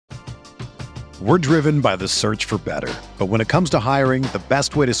We're driven by the search for better. But when it comes to hiring, the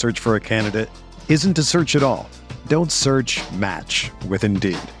best way to search for a candidate isn't to search at all. Don't search, match with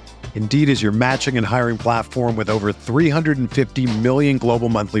Indeed. Indeed is your matching and hiring platform with over 350 million global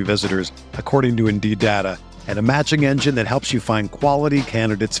monthly visitors, according to Indeed data, and a matching engine that helps you find quality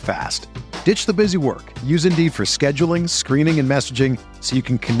candidates fast. Ditch the busy work. Use Indeed for scheduling, screening, and messaging so you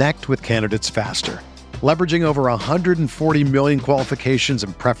can connect with candidates faster. Leveraging over 140 million qualifications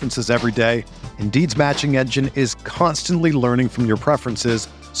and preferences every day, Indeed's matching engine is constantly learning from your preferences,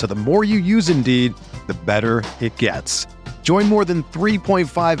 so the more you use Indeed, the better it gets. Join more than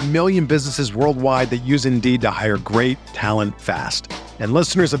 3.5 million businesses worldwide that use Indeed to hire great talent fast. And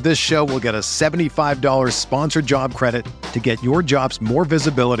listeners of this show will get a $75 sponsored job credit to get your jobs more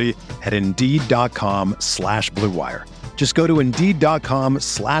visibility at Indeed.com/Blue Wire. Just go to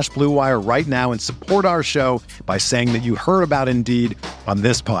Indeed.com/Blue Wire right now and support our show by saying that you heard about Indeed on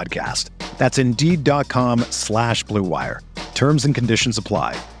this podcast. That's Indeed.com/Blue Wire. Terms and conditions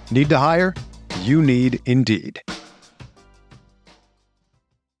apply. Need to hire? You need Indeed.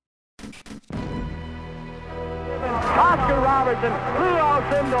 Oscar Robertson, Lou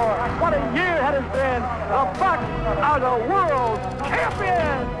Alcindor. What a year it has been. The Bucks are the world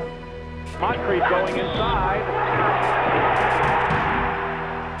champions. Moncrief going inside.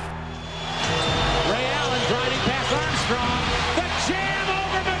 Ray Allen driving past Armstrong. The jam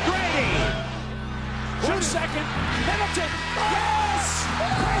over McGrady. 2 seconds. Middleton. Yes!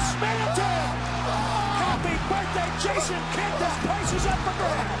 Chris Middleton! Happy birthday, Jason Kidd. This place is up for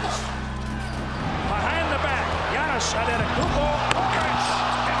grabs. Behind the back. Giannis Antetokounmpo. Chris.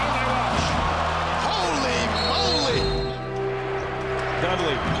 And on they watch. Holy moly!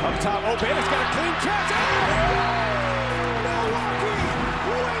 Dudley up top, open. It's got a clean catch. Milwaukee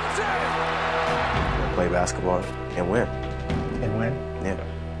wins it. Play basketball and win. And win? Yeah.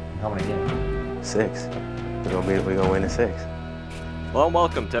 How many games? 6. We're gonna win in 6. Well,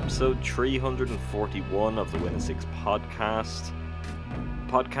 welcome to episode 341 of the Win in 6 podcast.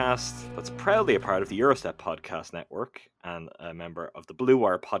 Podcast that's proudly a part of the Eurostep Podcast Network and a member of the Blue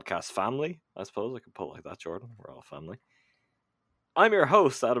Wire podcast family. I suppose I could put it like that, Jordan. We're all family. I'm your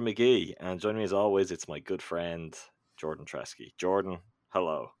host, Adam McGee, and joining me as always, it's my good friend, Jordan Tresky. Jordan,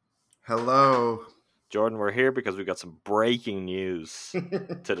 hello. Hello. Jordan, we're here because we've got some breaking news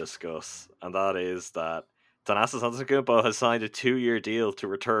to discuss, and that is that Thanasis Antetokounmpo has signed a 2-year deal to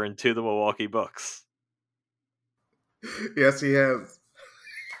return to the Milwaukee Bucks. Yes, he has.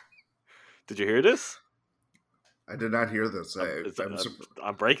 Did you hear this? I did not hear this.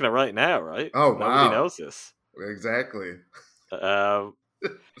 I'm breaking it right now, right? Oh, Nobody wow. knows this. Exactly. That,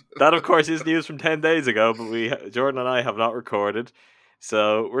 of course, is news from 10 days ago, but Jordan and I have not recorded.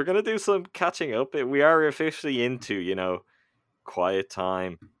 So we're going to do some catching up. We are officially into, quiet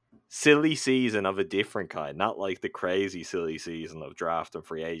time. Silly season of a different kind. Not like the crazy silly season of draft and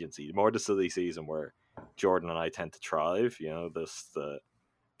free agency. More the silly season where Jordan and I tend to thrive.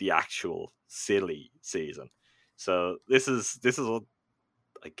 The actual silly season. So this is what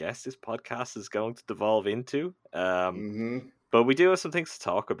I guess this podcast is going to devolve into. But we do have some things to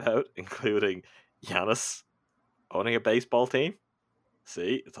talk about, including Giannis owning a baseball team.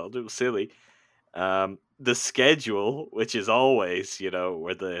 See, I told you it was silly. The schedule, which is always,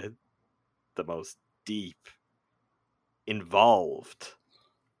 where the most deep, involved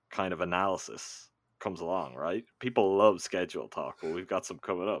kind of analysis comes along, right? People love schedule talk, but we've got some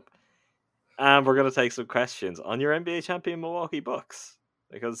coming up. And we're going to take some questions on your NBA champion Milwaukee Bucks.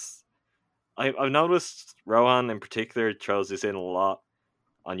 Because I've noticed Rohan in particular throws this in a lot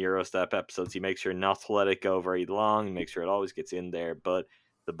on Eurostep episodes. He makes sure not to let it go very long, he makes sure it always gets in there. But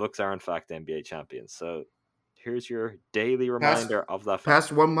the Bucks are in fact NBA champions. So here's your daily reminder of that fact.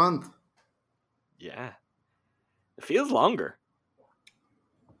 Past 1 month. Yeah. It feels longer.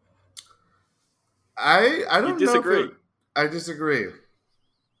 I don't disagree. know. I disagree.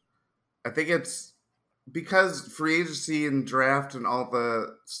 I think it's because free agency and draft and all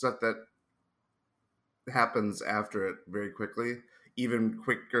the stuff that happens after it very quickly, even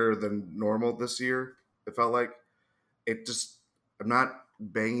quicker than normal this year. It felt like I'm not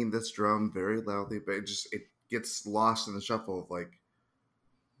banging this drum very loudly, but it gets lost in the shuffle of like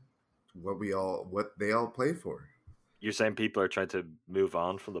what they all play for. You're saying people are trying to move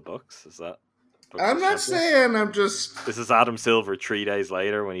on from the Bucks? Is that? I'm not saying. I'm just. This is Adam Silver 3 days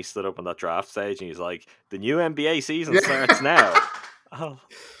later when he stood up on that draft stage and he's like, "The new NBA season starts now." Oh,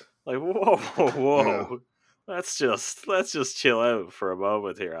 like whoa! Yeah. Let's just chill out for a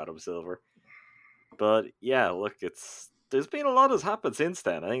moment here, Adam Silver. But yeah, look, there's been a lot has happened since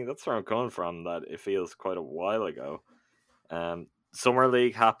then. I think that's where I'm coming from. That it feels quite a while ago. Summer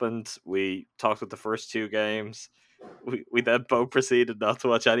League happened. We talked about the first two games. We then both proceeded not to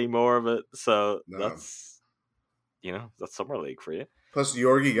watch any more of it. So No. that's Summer League for you. Plus,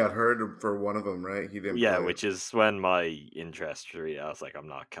 Yorgi got hurt for one of them, right? He didn't Yeah, play. which is when my interest really. I was like, I'm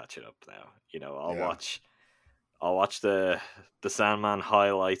not catching up now. I'll watch the Sandman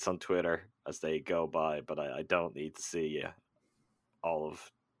highlights on Twitter as they go by, but I don't need to see all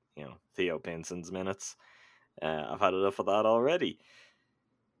of Theo Pinson's minutes. I've had enough of that already.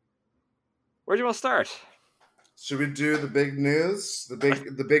 Where do you want to start? Should we do the big news? The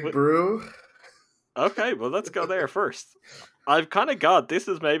big brew? Okay, well let's go there first. I've kind of got this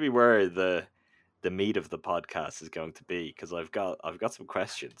is maybe where the meat of the podcast is going to be, because I've got some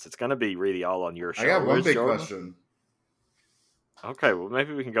questions. It's going to be really all on your shoulders. I got one big Jordan. question. Okay, well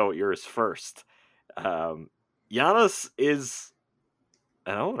maybe we can go with yours first. Giannis is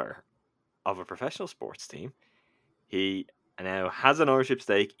an owner of a professional sports team. He now has an ownership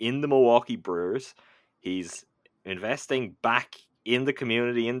stake in the Milwaukee Brewers. He's investing back in the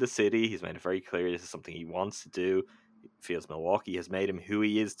community, in the city. He's made it very clear this is something he wants to do. He feels Milwaukee has made him who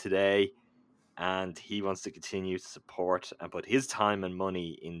he is today, and he wants to continue to support and put his time and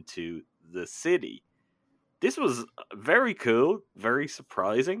money into the city. This was very cool, very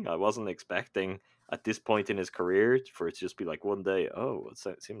surprising. I wasn't expecting at this point in his career for it to just be like one day,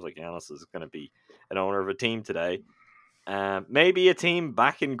 it seems like Giannis is going to be an owner of a team today. Maybe a team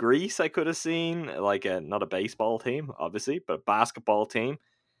back in Greece I could have seen, like not a baseball team, obviously, but a basketball team.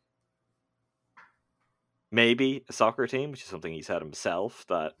 Maybe a soccer team, which is something he said himself,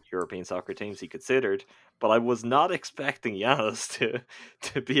 that European soccer teams he considered. But I was not expecting Giannis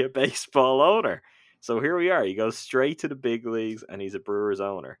to be a baseball owner. So here we are. He goes straight to the big leagues, and he's a Brewers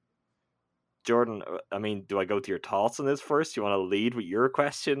owner. Jordan, I mean, do I go to your thoughts on this first? You want to lead with your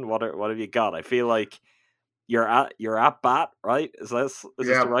question? What have you got? I feel like you're at bat, right? Is this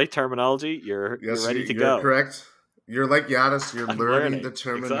the right terminology? You're ready to go. You're correct. You're like Giannis. You're learning the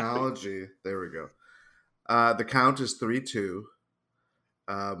Exactly. terminology. There we go. The count is 3-2.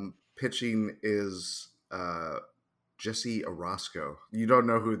 Pitching is Jesse Orosco. You don't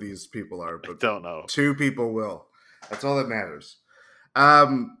know who these people are, but I don't know. Two people will. That's all that matters.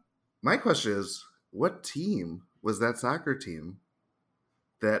 My question is, what team was that soccer team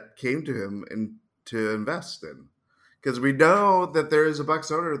that came to him to invest in? Because we know that there is a Bucks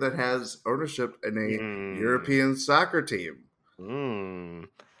owner that has ownership in a European soccer team.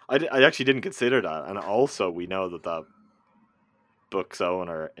 I actually didn't consider that. And also, we know that Bucks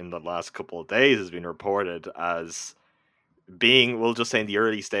owner in the last couple of days has been reported as being, we'll just say, in the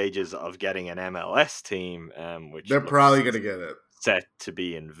early stages of getting an MLS team, which they're probably going to get it. Set to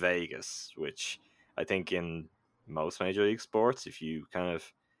be in Vegas, which I think in most major league sports, if you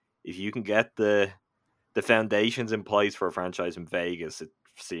can get the foundations in place for a franchise in Vegas, it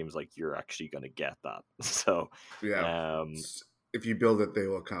seems like you're actually going to get that. So yeah, if you build it, they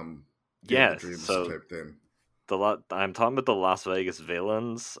will come. Yeah, so type thing. I'm talking about the Las Vegas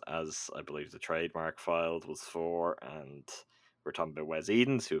Villains, as I believe the trademark filed was for, and we're talking about Wes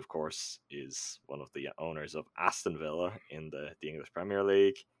Edens, who of course is one of the owners of Aston Villa in the English Premier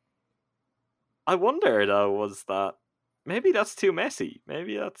League. I wonder though, was that maybe that's too messy?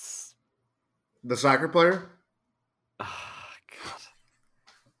 Maybe that's the soccer player. Oh, God.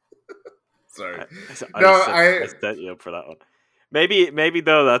 Sorry. I set you up for that one. Maybe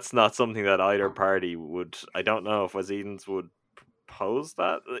though that's not something that either party would. I don't know if Wes Edens would propose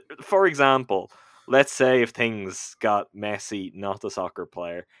that. For example, let's say if things got messy, not the soccer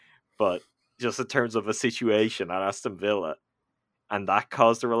player, but just in terms of a situation at Aston Villa, and that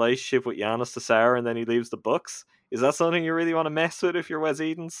caused a relationship with Giannis to sour, and then he leaves the Bucks. Is that something you really want to mess with if you're Wes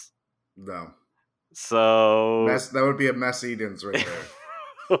Edens? No. So that would be a mess Edens right there.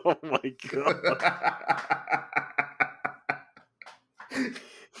 Oh my God.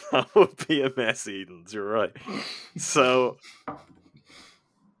 That would be a mess, Edens. You're right. So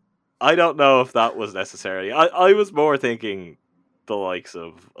I don't know if that was necessarily. I was more thinking the likes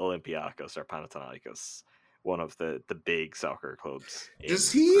of Olympiacos or Panathinaikos, one of the big soccer clubs.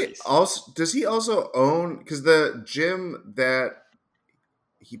 Does he also own? Because the gym that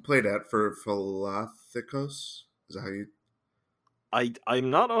he played at for Philathikos, is that how you? I'm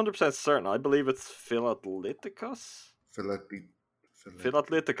not 100% certain. I believe it's Philatlitikos.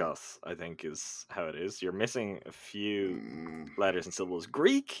 Philatlitikos, I think, is how it is. You're missing a few letters and syllables.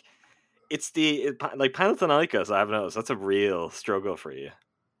 Greek, it's like Panathinaikos, I've noticed. That's a real struggle for you.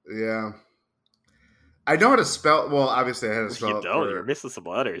 Yeah. I know how to spell. Well, obviously, I had to spell it. You're missing some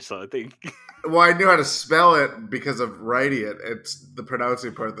letters, so I think. Well, I knew how to spell it because of writing it. It's the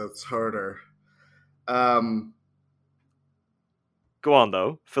pronouncing part that's harder. Go on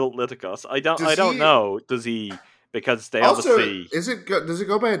though, Phil Litikos. I don't know. Does he? Because they also obviously does it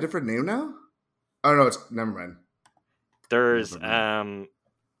go by a different name now? Oh no, it's never mind. there's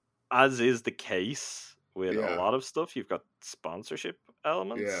as is the case with a Yeah. lot of stuff, you've got sponsorship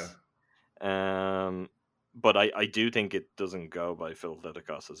elements. Yeah. But I do think it doesn't go by Phil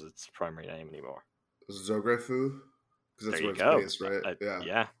Litikos as its primary name anymore. Zogrefu? Because that's There where you it's go. based, right?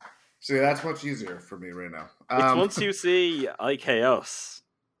 Yeah. See, that's much easier for me right now. It's once you see IKOS,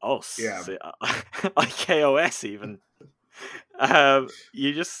 Yeah. IKOS even.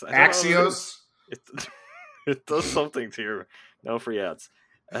 You just I don't know what Axios. it is. It does something to your no free ads.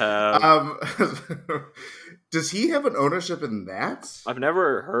 Does he have an ownership in that? I've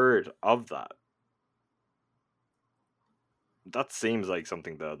never heard of that. That seems like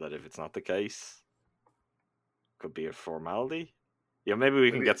something though that if it's not the case, could be a formality. Yeah, maybe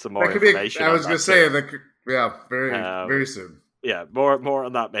we can get some more information. I was going to say that. Yeah, very soon. Yeah, more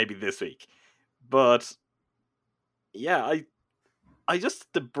on that maybe this week. But yeah, I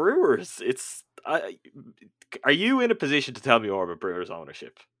just the Brewers. Are you in a position to tell me more about Brewers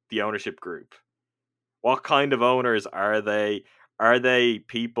ownership? The ownership group. What kind of owners are they? Are they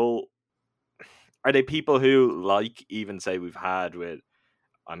people? Are they people who, like, even say we've had with,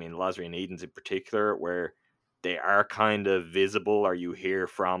 I mean, Lazary and Edens in particular, where they are kind of visible, or you hear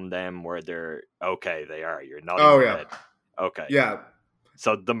from them where they're okay? They are. You're not. Oh yeah. Head. Okay. Yeah.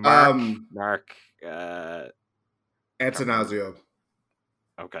 So the Mark Antanasio.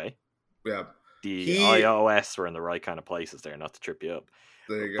 Okay. Yeah. The iOS were in the right kind of places there, not to trip you up.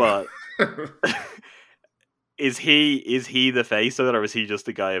 There you go. But is he the face of it, or was he just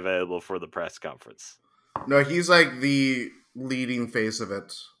the guy available for the press conference? No, he's like the leading face of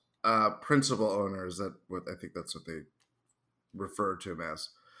it. Principal owners, I think that's what they refer to him as.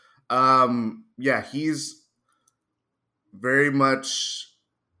 Yeah, he's very much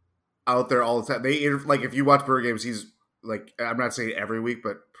out there all the time. If you watch Brewer games, he's like, I'm not saying every week,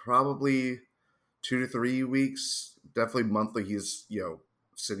 but probably 2 to 3 weeks, definitely monthly. He's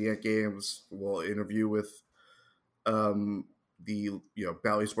sitting at games. We'll interview with the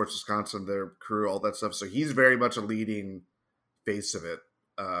Bally Sports Wisconsin, their crew, all that stuff. So he's very much a leading face of it,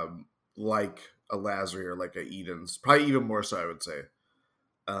 like a Lazary or like a Edens, probably even more so, I would say.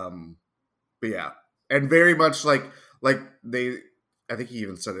 But yeah, and very much like they, I think he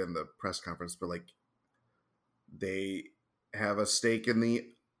even said it in the press conference, but like they have a stake in the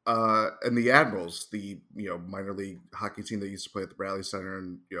Admirals, the minor league hockey team that used to play at the Bradley Center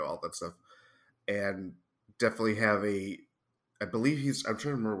and all that stuff, and definitely have I believe I'm trying to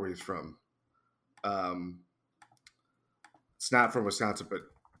remember where he's from. It's not from Wisconsin, but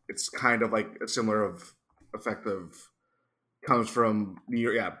it's kind of like a similar effect of, comes from New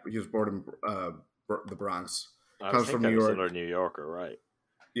York. Yeah, he was born in the Bronx. Comes from New York. Another New Yorker, right?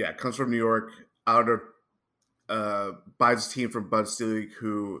 Yeah, comes from New York. Buys a team from Bud Selig,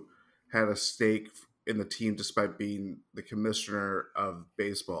 who had a stake in the team despite being the commissioner of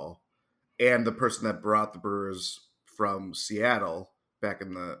baseball and the person that brought the Brewers from Seattle back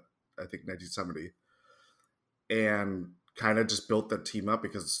in I think 1970, and kind of just built that team up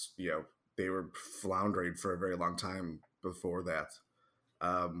because they were floundering for a very long time before that,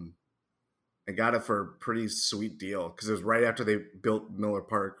 and got it for a pretty sweet deal because it was right after they built Miller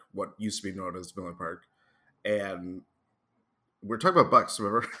Park, what used to be known as Miller Park, and we're talking about Bucks.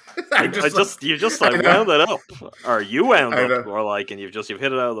 Remember, you just wound it up, or you wound up, or like, and you've hit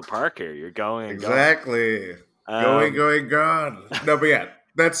it out of the park here. You're going exactly. Going. No, but yeah,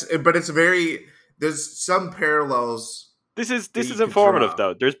 but it's there's some parallels. This is informative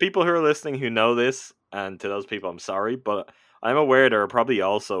though. There's people who are listening who know this, and to those people, I'm sorry, but I'm aware there are probably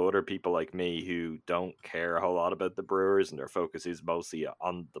also other people like me who don't care a whole lot about the Brewers, and their focus is mostly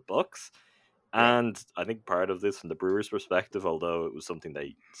on the Bucks. And I think part of this from the Brewers' perspective, although it was something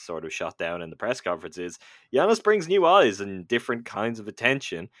they sort of shot down in the press conference, is Giannis brings new eyes and different kinds of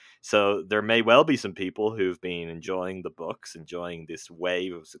attention. So there may well be some people who've been enjoying the Bucks, enjoying this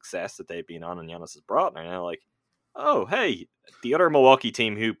wave of success that they've been on and Giannis has brought, and are now like, oh, hey, the other Milwaukee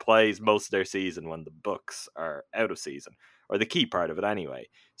team who plays most of their season when the Bucks are out of season, or the key part of it anyway.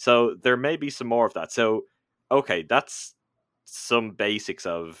 So there may be some more of that. So, okay, that's some basics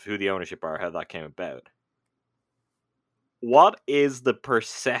of who the ownership are, how that came about. What is the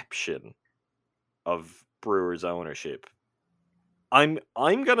perception of Brewers ownership? I'm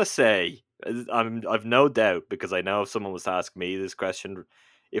gonna say, I've no doubt, because I know if someone was to ask me this question,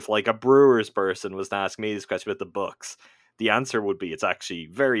 if like a Brewers person was to ask me this question about the Bucks, the answer would be it's actually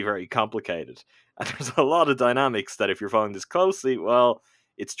very, very complicated. And there's a lot of dynamics that if you're following this closely, well,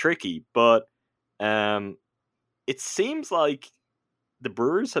 it's tricky. But it seems like the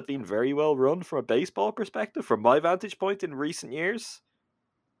Brewers have been very well run from a baseball perspective, from my vantage point in recent years.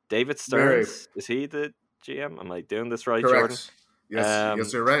 David Very Stearns, is he the GM? Am I doing this right, Jordan? correct.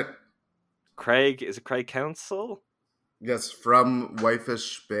 Yes, you're right. Is it Craig Counsell? Yes, from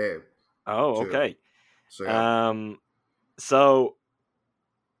Whitefish Bay. Oh, too. okay. So yeah. So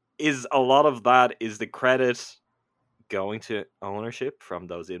is a lot of that, is the credit going to ownership from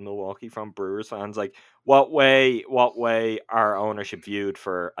those in Milwaukee, from Brewers fans? Like, what way are ownership viewed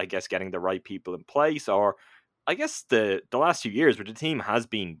for, I guess, getting the right people in place? Or I guess the last few years where the team has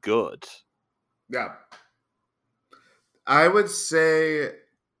been good. Yeah. I would say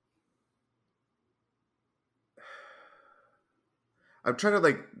I'm trying to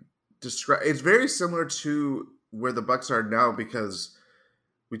like describe. It's very similar to where the Bucks are now, because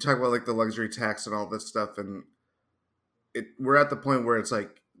we talk about like the luxury tax and all this stuff, and we're at the point where it's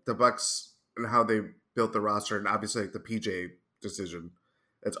like the Bucks and how they built the roster, and obviously like the PJ decision.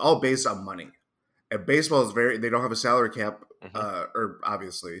 It's all based on money, and baseball is they don't have a salary cap, or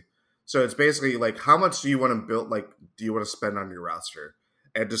obviously, so it's basically like, how much do you want to build? Like, do you want to spend on your roster?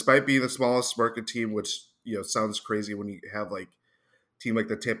 And despite being the smallest market team, which sounds crazy when you have like team like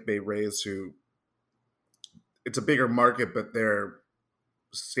the Tampa Bay Rays, who it's a bigger market, but their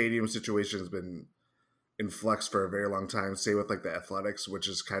stadium situation has been in flux for a very long time. Same with like the Athletics, which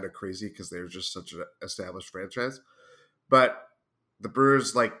is kind of crazy because they're just such an established franchise. But the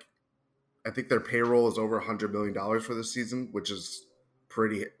Brewers, like, I think their payroll is over $100 million for this season, which is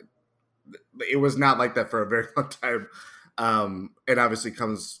pretty. It was not like that for a very long time. It obviously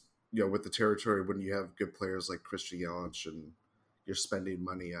comes, with the territory when you have good players like Christian Yelich, and you're spending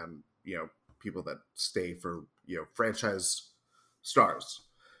money on, people that stay for, franchise stars.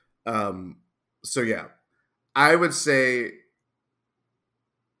 So yeah, I would say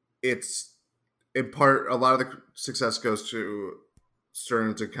it's in part, a lot of the success goes to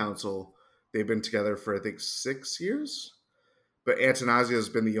Stearns and Counsell. They've been together for, I think, 6 years, but Thanasis has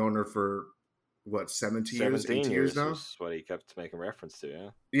been the owner for 17 years, 18 years now. Was what he kept making reference to. Yeah.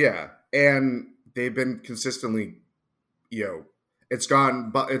 Yeah. And they've been consistently, it's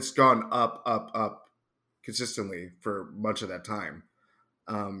gone up consistently for much of that time,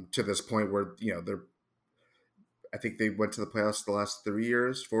 to this point where, I think they went to the playoffs the last 4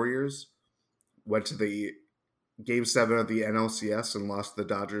 years, went to the Game 7 of the NLCS and lost to the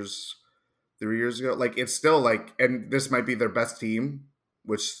Dodgers 3 years ago. Like, it's still like, and this might be their best team,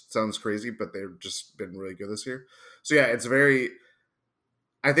 which sounds crazy, but they've just been really good this year. So yeah, it's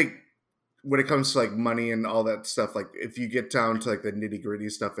I think when it comes to like money and all that stuff, like if you get down to like the nitty gritty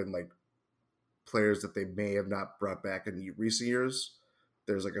stuff and like players that they may have not brought back in recent years,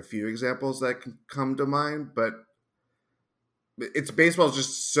 there's like a few examples that can come to mind, but baseball is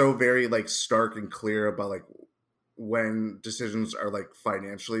just so very like stark and clear about like when decisions are like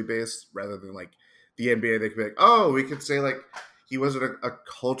financially based rather than like the NBA. They could be like, oh, we could say like he wasn't a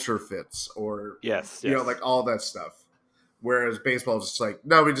culture fits, or yes, like all that stuff. Whereas baseball is just like,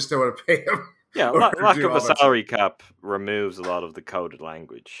 no, we just don't want to pay him. Yeah, lack of a salary cap removes a lot of the coded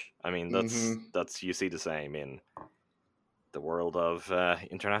language. I mean, that's you see the same in the world of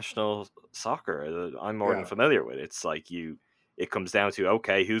international soccer. I'm more than familiar with. It's like it comes down to,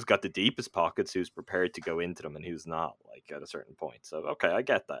 okay, who's got the deepest pockets, who's prepared to go into them, and who's not, like, at a certain point. So, okay, I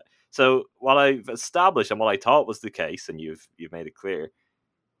get that. So, what I've established and what I thought was the case, and you've made it clear,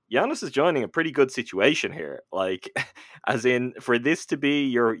 Giannis is joining a pretty good situation here. Like, as in, for this to be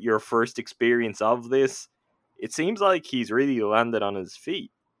your first experience of this, it seems like he's really landed on his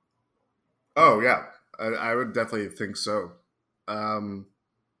feet. Oh, yeah. I would definitely think so. And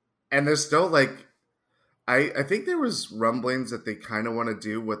there's still, like, I think there was rumblings that they kind of want to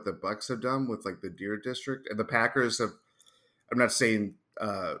do what the Bucks have done with like the Deer District, and the Packers have. I'm not saying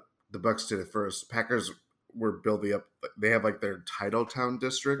the Bucks did it first. Packers were building up. They have like their Titletown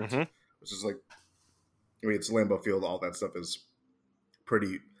district, which is like, I mean, it's Lambeau Field. All that stuff is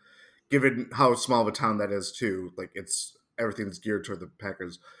pretty, given how small of a town that is too. Like everything's geared toward the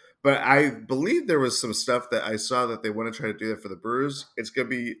Packers. But I believe there was some stuff that I saw that they want to try to do that for the Brewers. It's gonna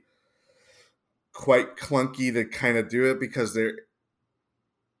be quite clunky to kind of do it because they're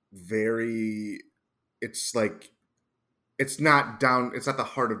it's like it's not the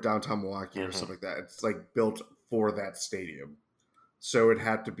heart of downtown Milwaukee or something like that. It's like built for that stadium, so it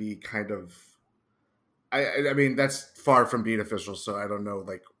had to be kind of I mean, that's far from being official, so I don't know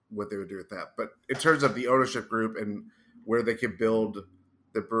like what they would do with that. But in terms of the ownership group and where they could build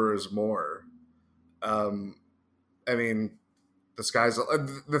the Brewers more, I mean, the sky's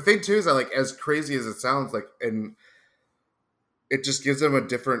the thing too is that, like, as crazy as it sounds, like, and it just gives them a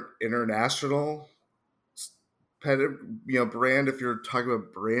different international brand, if you're talking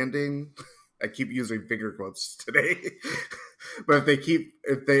about branding, I keep using finger quotes today, but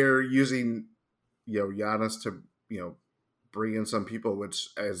if they're using, Giannis to, bring in some people, which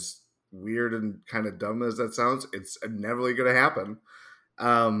as weird and kind of dumb as that sounds, it's inevitably going to happen.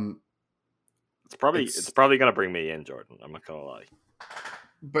 It's probably going to bring me in, Jordan. I'm not going to lie.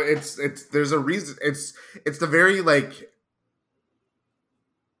 But there's a reason. It's the very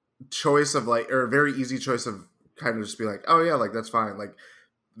choice of or a very easy choice of kind of just be like, oh yeah, that's fine.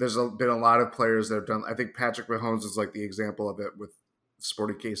 There's been a lot of players that have done. I think Patrick Mahomes is the example of it with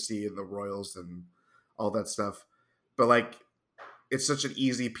Sporting KC and the Royals and all that stuff. But it's such an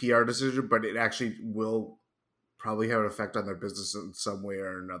easy PR decision, but it actually will probably have an effect on their business in some way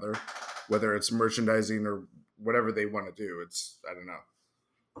or another, whether it's merchandising or whatever they want to do. I don't know.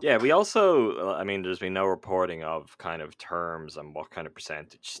 Yeah, we also, there's been no reporting of kind of terms and what kind of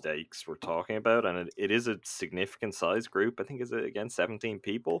percentage stakes we're talking about, and it is a significant size group. I think, is it, again, 17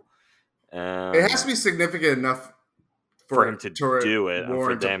 people? It has to be significant enough for him to do it and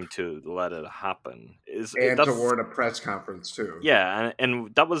for them to let it happen. To warrant a press conference, too. Yeah,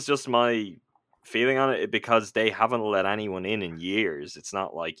 and that was just my feeling on it, because they haven't let anyone in years. It's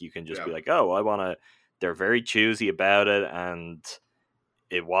not like you can just be like, oh, I want to... They're very choosy about it, and...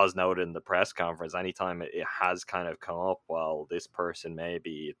 It was noted in the press conference, anytime it has kind of come up, well, this person,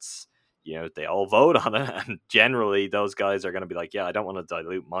 maybe it's, they all vote on it. And generally those guys are going to be like, yeah, I don't want to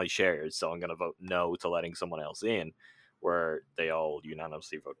dilute my shares, so I'm going to vote no to letting someone else in, where they all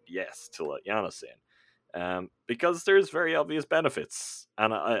unanimously vote yes to let Giannis in. Because there's very obvious benefits.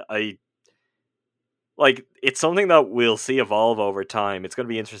 And I it's something that we'll see evolve over time. It's going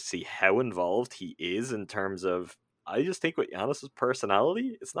to be interesting to see how involved he is in terms of... I just think with Giannis's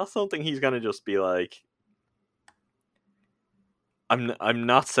personality, it's not something he's going to just be like... I'm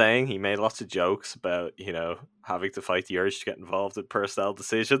not saying he made lots of jokes about, having to fight the urge to get involved in personnel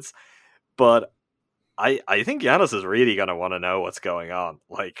decisions, but I think Giannis is really going to want to know what's going on.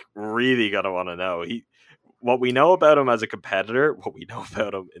 Really going to want to know. What we know about him as a competitor, what we know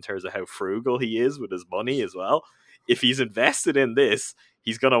about him in terms of how frugal he is with his money as well, if he's invested in this,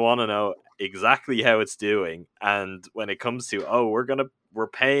 he's going to want to know exactly how it's doing. And when it comes to, we're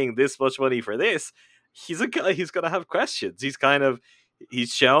paying this much money for this, he's a guy who's going to have questions.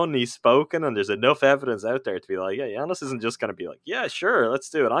 He's shown, he's spoken, and there's enough evidence out there to be like, yeah, Giannis isn't just going to be like, yeah, sure, let's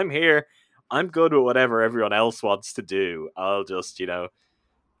do it. I'm here. I'm good with whatever everyone else wants to do. I'll just,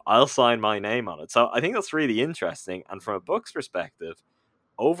 I'll sign my name on it. So I think that's really interesting. And from a Bucks perspective,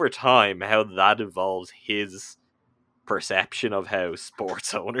 over time, how that evolves his perception of how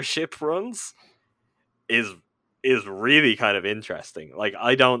sports ownership runs is really kind of interesting.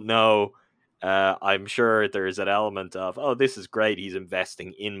 I don't know. I'm sure there's an element of, oh, this is great, he's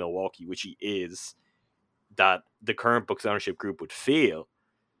investing in Milwaukee, which he is, that the current Bucks ownership group would feel.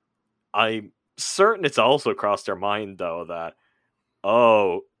 I'm certain it's also crossed their mind, though, that,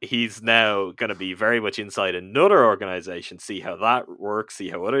 oh, he's now going to be very much inside another organization, see how that works, see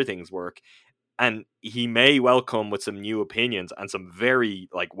how other things work. And he may well come with some new opinions and some very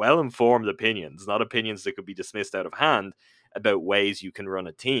well-informed opinions, not opinions that could be dismissed out of hand, about ways you can run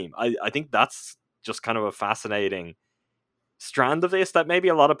a team. I think that's just kind of a fascinating strand of this that maybe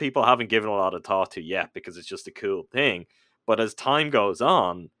a lot of people haven't given a lot of thought to yet, because it's just a cool thing. But as time goes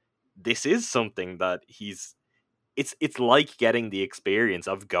on, this is something that it's like getting the experience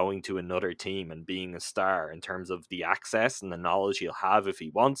of going to another team and being a star, in terms of the access and the knowledge he'll have if he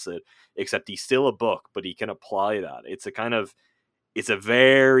wants it, except he's still a Buck, but he can apply that. It's a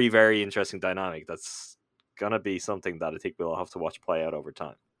very, very interesting dynamic that's going to be something that I think we'll have to watch play out over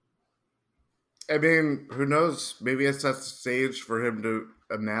time. I mean, who knows? Maybe it sets the stage for him to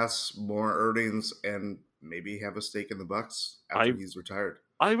amass more earnings and maybe have a stake in the Bucks after he's retired.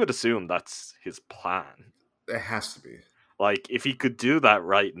 I would assume that's his plan. It has to be. If he could do that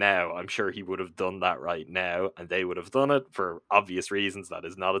right now, I'm sure he would have done that right now, and they would have done it for obvious reasons. That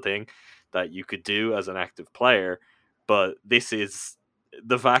is not a thing that you could do as an active player. But this is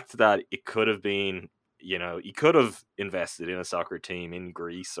the fact that it could have been, he could have invested in a soccer team in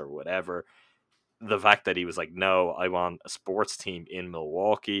Greece or whatever. The fact that he was like, no, I want a sports team in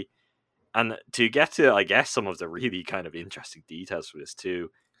Milwaukee. And to get to, I guess, some of the really kind of interesting details for this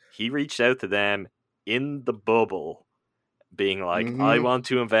too, he reached out to them in the bubble, being like, I want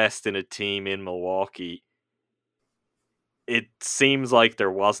to invest in a team in Milwaukee. It seems like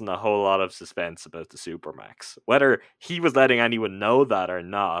there wasn't a whole lot of suspense about the Supermax. Whether he was letting anyone know that or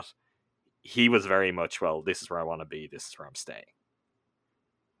not, he was very much, well, this is where I want to be, this is where I'm staying.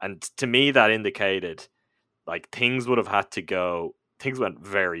 And to me, that indicated things would have had to go. Things went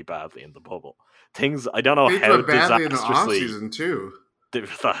very badly in the bubble. things, I don't know Things how went badly in the disastrously offseason, too.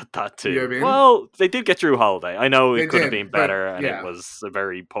 that too. You know what I mean? Well, they did get Drew Holiday. I know They it could have did, been but, better, and it yeah. was a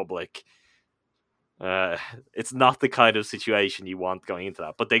very public. It's not the kind of situation you want going into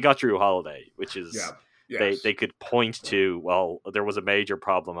that, but they got Drew Holiday, which is they could point to. Well, there was a major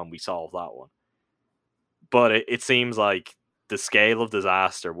problem, and we solved that one. But it seems like the scale of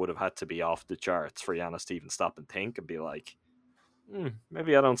disaster would have had to be off the charts for Giannis to even stop and think and be like,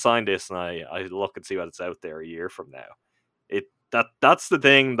 maybe I don't sign this, and I look and see what it's out there a year from now. That's the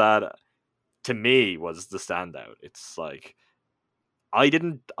thing that to me was the standout. It's like I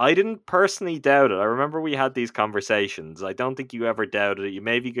didn't personally doubt it. I remember we had these conversations. I don't think you ever doubted it. You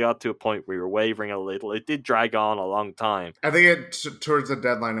maybe got to a point where you were wavering a little. It did drag on a long time. I think towards the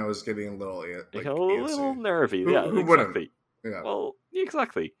deadline, I was getting a little little nervy. Who exactly. wouldn't? Yeah. Well,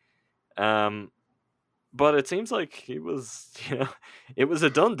 exactly. But it seems like it was, it was a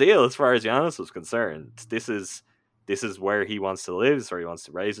done deal as far as Giannis was concerned. This is where he wants to live. This is where he wants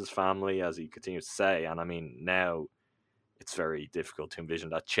to raise his family, as he continues to say. And I mean, now it's very difficult to envision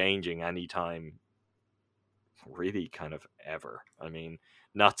that changing anytime, really, kind of ever. I mean,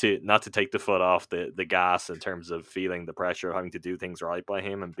 not to take the foot off the gas in terms of feeling the pressure of having to do things right by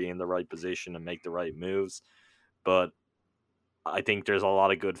him and be in the right position and make the right moves, but I think there's a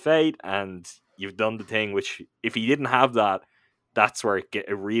lot of good faith, and you've done the thing which, if he didn't have that, that's where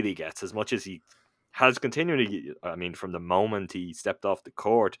it really gets. As much as he has continually, I mean, from the moment he stepped off the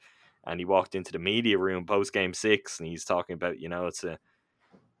court and he walked into the media room post Game 6, and he's talking about, it's an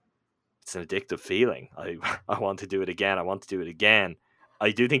addictive feeling. I want to do it again. I want to do it again. I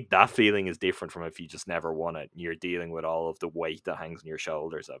do think that feeling is different from if you just never won it and you're dealing with all of the weight that hangs on your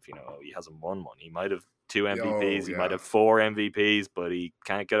shoulders of, he hasn't won one. He might have 2 MVPs, he might have 4 MVPs, but he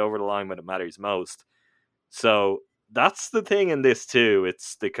can't get over the line when it matters most. So that's the thing in this too.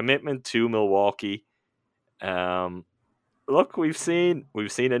 It's the commitment to Milwaukee. Look, we've seen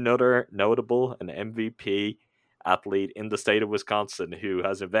another notable, an MVP athlete in the state of Wisconsin who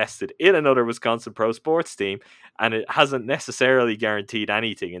has invested in another Wisconsin pro sports team, and it hasn't necessarily guaranteed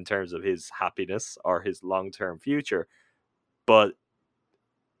anything in terms of his happiness or his long-term future. But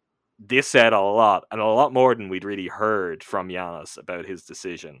this said a lot, and a lot more than we'd really heard from Giannis about his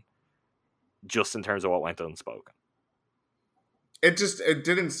decision, just in terms of what went unspoken. It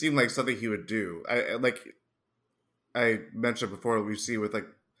didn't seem like something he would do. I mentioned before, we see with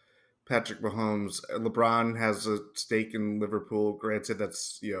Patrick Mahomes, LeBron has a stake in Liverpool. Granted,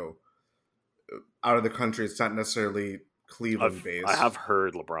 that's out of the country. It's not necessarily Cleveland based. I have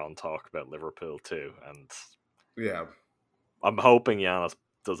heard LeBron talk about Liverpool too, and yeah, I'm hoping Giannis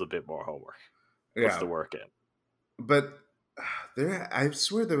does a bit more homework. Puts the work in. But I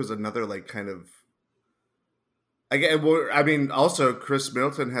swear there was another kind of. Again, well, I mean, also Chris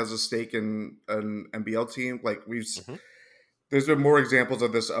Middleton has a stake in an NBL team. There's been more examples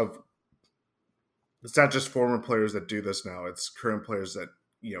of this. It's not just former players that do this now. It's current players that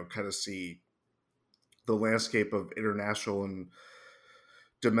kind of see the landscape of international and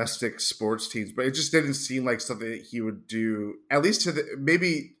domestic sports teams. But it just didn't seem like something that he would do. At least to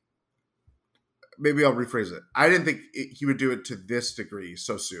maybe I'll rephrase it. I didn't think he would do it to this degree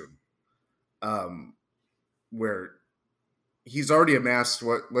so soon. Where he's already amassed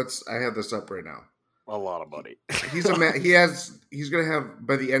I have this up right now. A lot of money. He's going to have,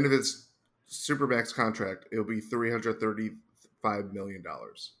 by the end of his Supermax contract, it'll be $335 million.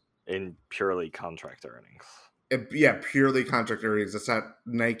 In purely contract earnings. Purely contract earnings. That's not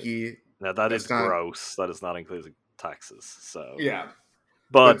Nike. Now that is gross. That is not including taxes. So yeah.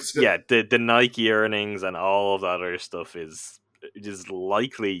 But the Nike earnings and all of that other stuff is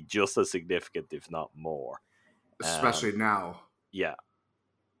likely just as significant, if not more. Especially now. Yeah.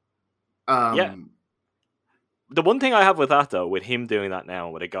 The one thing I have with that, though, with him doing that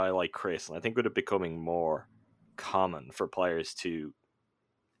now, with a guy like Chris, and I think with it becoming more common for players to,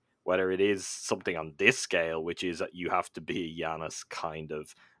 whether it is something on this scale, which is that you have to be a Giannis kind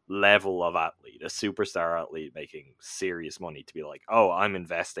of level of athlete, a superstar athlete making serious money, to be like, oh, I'm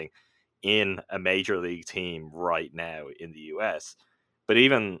investing in a major league team right now in the US. But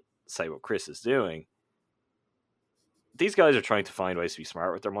even, say, what Chris is doing, these guys are trying to find ways to be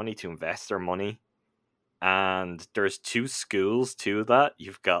smart with their money, to invest their money. And there's 2 schools to that.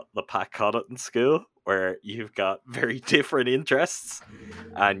 You've got the Pat Connaughton school, where you've got very different interests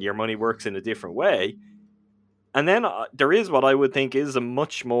and your money works in a different way. And then there is what I would think is a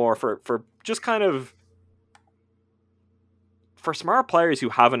much more for just kind of for smart players who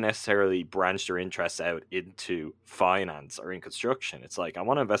haven't necessarily branched their interests out into finance or in construction. It's like, I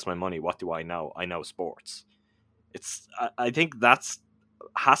want to invest my money. What do I know? I know sports. I think that's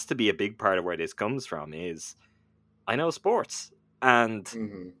has to be a big part of where this comes from is I know sports.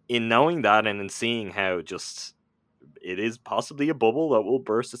 And in knowing that and in seeing how just it is possibly a bubble that will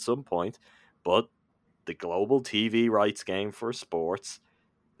burst at some point, but the global TV rights game for sports,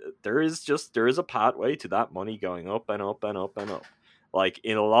 there is a pathway to that money going up and up and up and up. Like,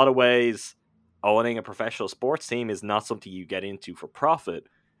 in a lot of ways, owning a professional sports team is not something you get into for profit,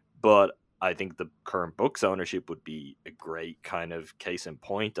 but I think the current Bucks ownership would be a great kind of case in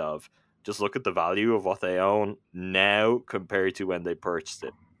point of just look at the value of what they own now compared to when they purchased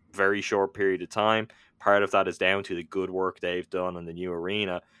it. Very short period of time. Part of that is down to the good work they've done in the new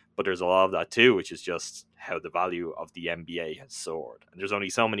arena, but there's a lot of that too, which is just how the value of the NBA has soared. And there's only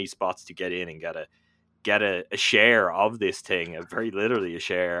so many spots to get in and get a share of this thing, very literally a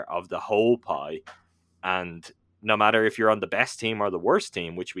share of the whole pie. And no matter if you're on the best team or the worst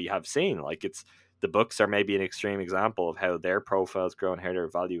team, which we have seen, like the Bucks are maybe an extreme example of how their profile's grown, how their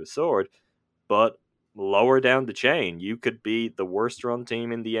value has soared. But lower down the chain, you could be the worst run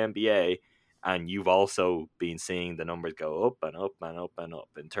team in the NBA, and you've also been seeing the numbers go up and up and up and up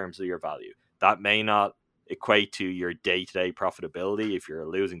in terms of your value. That may not equate to your day-to-day profitability. If you're a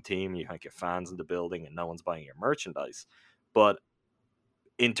losing team, you can't get fans in the building and no one's buying your merchandise. But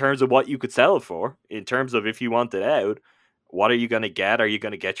in terms of what you could sell it for, in terms of if you want it out, what are you going to get? Are you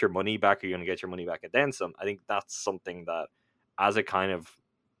going to get your money back? Are you going to get your money back and then some? I think that's something that as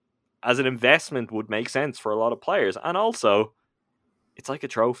an investment would make sense for a lot of players. And also, it's like a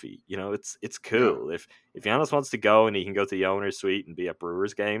trophy. It's cool. Yeah. If Giannis wants to go and he can go to the owner's suite and be at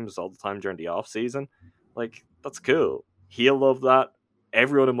Brewers games all the time during the off season, like, that's cool. He'll love that.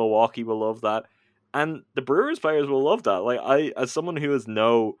 Everyone in Milwaukee will love that. And the Brewers players will love that. Like, as someone who has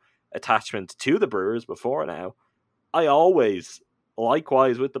no attachment to the Brewers before now, I always,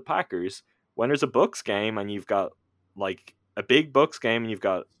 likewise with the Packers, when there's a Bucks game and you've got like a big Bucks game and you've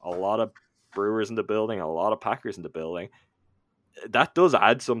got a lot of Brewers in the building, a lot of Packers in the building, that does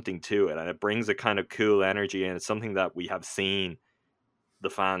add something to it, and it brings a kind of cool energy, and it's something that we have seen the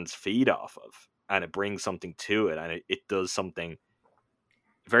fans feed off of, and it brings something to it, and it does something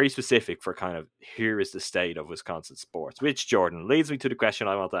very specific for kind of, here is the state of Wisconsin sports, which, Jordan, leads me to the question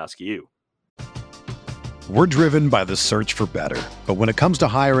I want to ask you. We're driven by the search for better, but when it comes to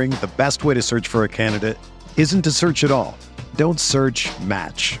hiring, the best way to search for a candidate isn't to search at all. Don't search,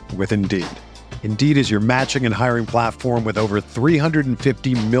 match with Indeed. Indeed is your matching and hiring platform with over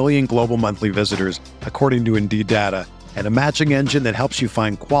 350 million global monthly visitors, according to Indeed data, and a matching engine that helps you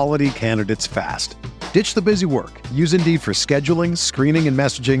find quality candidates fast. Ditch the busy work. Use Indeed for scheduling, screening, and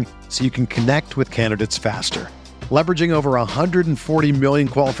messaging so you can connect with candidates faster. Leveraging over 140 million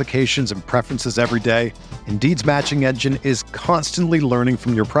qualifications and preferences every day, Indeed's matching engine is constantly learning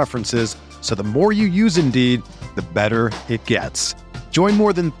from your preferences, so the more you use Indeed, the better it gets. Join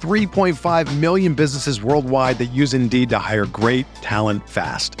more than 3.5 million businesses worldwide that use Indeed to hire great talent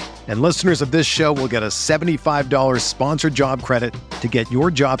fast. And listeners of this show will get a $75 sponsored job credit to get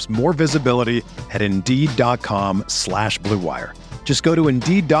your jobs more visibility at Indeed.com/Blue Wire. Just go to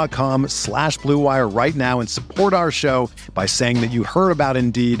Indeed.com/Blue Wire right now and support our show by saying that you heard about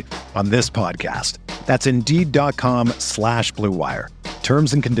Indeed on this podcast. That's Indeed.com/Blue Wire.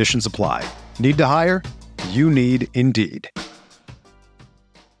 Terms and conditions apply. Need to hire? You need Indeed.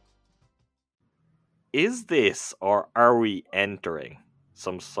 Is this, or are we entering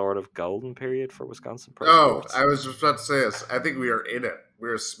some sort of golden period for Wisconsin pro sports? I was just about to say this. I think we are in it.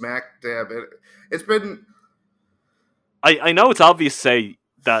 We're smack dab in it. It's been... I know it's obvious to say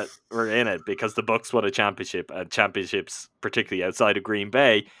that we're in it because the Bucks won a championship, and championships, particularly outside of Green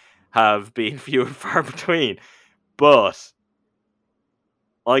Bay, have been few and far between. But,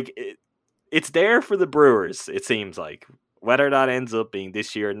 like, it's there for the Brewers, it seems like. Whether that ends up being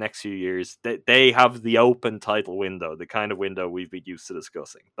this year, next few years, they have the open title window, the kind of window we've been used to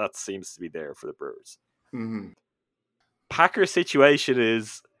discussing. That seems to be there for the Brewers. Mm-hmm. Packers' situation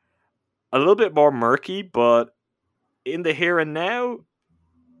is a little bit more murky, but in the here and now,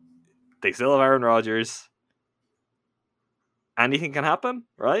 they still have Aaron Rodgers. Anything can happen,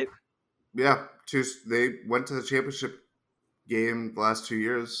 right? Yeah, they went to the championship game the last 2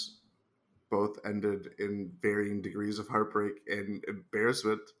 years. Both ended in varying degrees of heartbreak and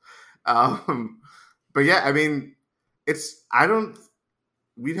embarrassment. But yeah, I mean,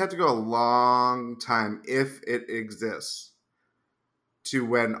 we'd have to go a long time, if it exists, to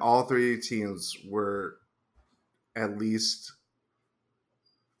when all three teams were at least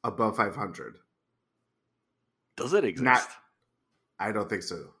above 500. Does it exist? I don't think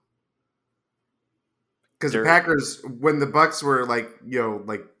so. Because the Packers, when the Bucks were like the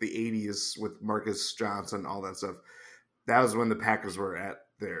 80s with Marcus Johnson, all that stuff, That was when the Packers were at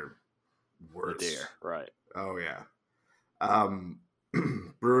their worst. Dear, right. Oh, yeah.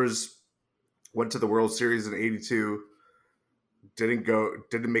 Brewers went to the World Series in 82.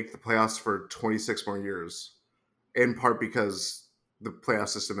 Didn't make the playoffs for 26 more years. In part because the playoff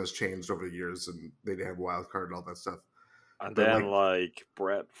system has changed over the years and they didn't have a wild card and all that stuff. And But, then,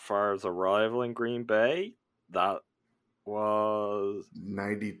 Brett Favre's arrival in Green Bay, that was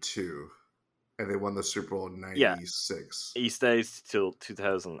 92. And they won the Super Bowl in 96. He stays till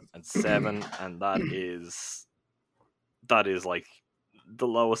 2007, and that is like the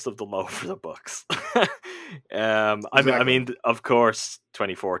lowest of the low for the Bucks. Exactly. I mean, of course,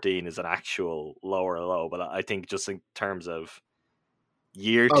 2014 is an actual lower low, but I think just in terms of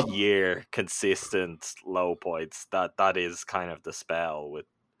year to year consistent low points, that is kind of the spell.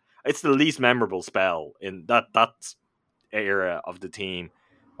 It's the least memorable spell in that era of the team.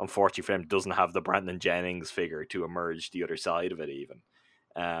 Unfortunately for him, doesn't have the Brandon Jennings figure to emerge the other side of it even.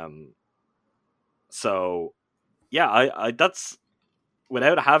 So yeah, I that's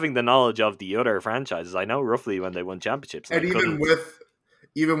without having the knowledge of the other franchises. I know roughly when they won championships, and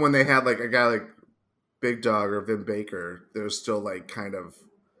even when they had like a guy like Big Dog or Vin Baker, there's still like kind of,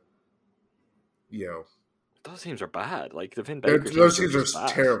 you know, those teams are bad. Like the Vin Baker those teams are bad.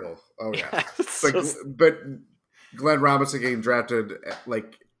 terrible. Oh yeah, but Glenn Robinson getting drafted,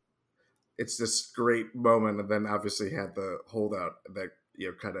 like it's this great moment, and then obviously had the holdout that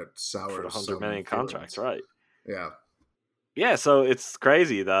kind of sours for the $100 million feelings. Contract, right? Yeah. So it's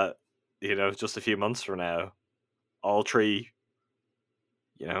crazy that just a few months from now, all three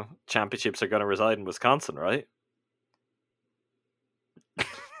championships are going to reside in Wisconsin, right?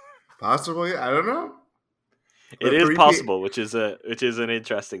 Possibly, I don't know. It is possible, which is an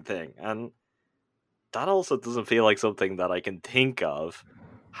interesting thing, and that also doesn't feel like something that I can think of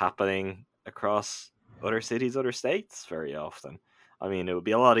happening across other cities, other states very often. I mean, it would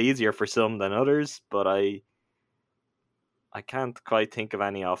be a lot easier for some than others, but I can't quite think of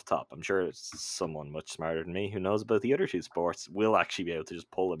any off top. I'm sure someone much smarter than me who knows about the other two sports will actually be able to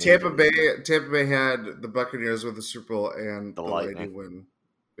just pull them. Tampa Bay had the Buccaneers with the Super Bowl and the Lightning win.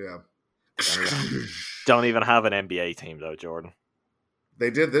 Yeah. Don't even have an NBA team though, Jordan.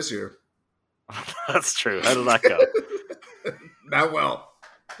 They did this year. That's true. How did that go? Not well.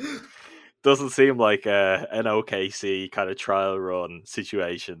 Doesn't seem like an OKC kind of trial run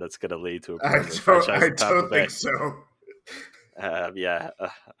situation that's going to lead to a franchise. I don't think so.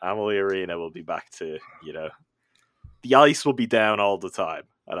 Amalie Arena will be back to, the ice will be down all the time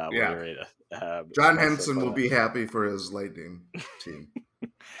at Amalie Arena. John Henson will be happy for his Lightning team.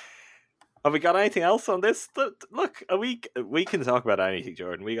 Have we got anything else on this? Look, we can talk about anything,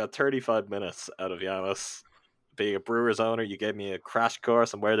 Jordan. We got 35 minutes out of Giannis. Being a Brewers owner, you gave me a crash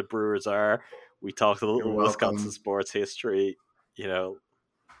course on where the Brewers are. We talked a little Wisconsin sports history.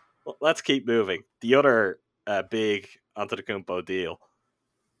 Let's keep moving. The other big Antetokounmpo deal.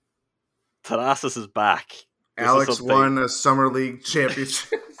 Thanasis is back. Alex won a summer league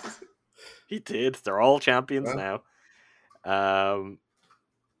championship. He did. They're all champions now.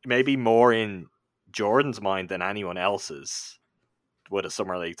 Maybe more in Jordan's mind than anyone else's. Would a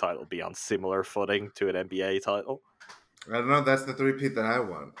summer league title be on similar footing to an NBA title? I don't know. That's the three-peat that I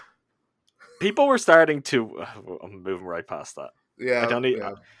want. People were starting to... I'm moving right past that.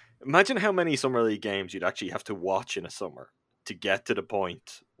 Yeah. Imagine how many summer league games you'd actually have to watch in a summer to get to the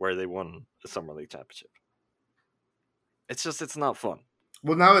point where they won the summer league championship. It's not fun.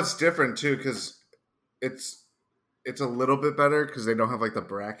 Well, now it's different too because it's a little bit better because they don't have like the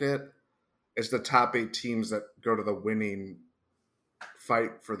bracket. It's the top 8 teams that go to the winning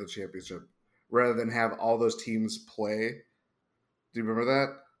fight for the championship rather than have all those teams play. Do you remember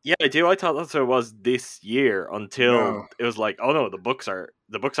that? Yeah, I do. I thought that's what it was this year until it was like, oh no, the books are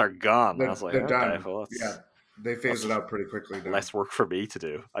gone. I was like, they're okay, done. well, they phased it out pretty quickly. Now. Less work for me to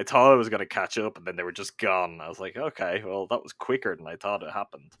do. I thought I was going to catch up, and then they were just gone. I was like, okay, well, that was quicker than I thought it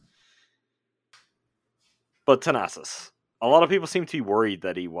happened. But Thanasis, a lot of people seem to be worried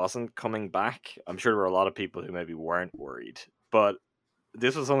that he wasn't coming back. I'm sure there were a lot of people who maybe weren't worried, but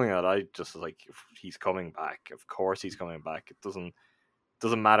this was something that I just was like, he's coming back. Of course, he's coming back. It doesn't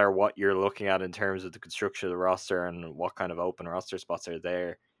matter what you're looking at in terms of the construction of the roster and what kind of open roster spots are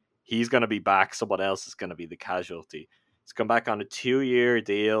there. He's going to be back. Someone else is going to be the casualty. He's come back on a 2-year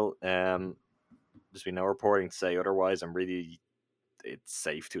deal. There's been no reporting to say otherwise. It's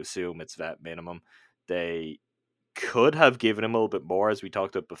safe to assume it's vet minimum. They could have given him a little bit more, as we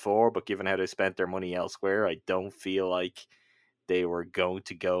talked about before, but given how they spent their money elsewhere, I don't feel like they were going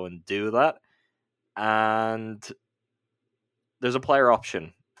to go and do that. And there's a player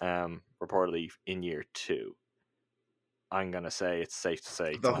option, reportedly in year 2. I'm gonna say it's safe to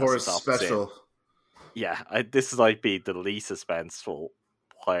say The Thanasis horse opts in. special. Yeah, this might be the least suspenseful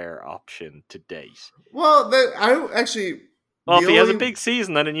player option to date. Well, I actually. Well, if he has a big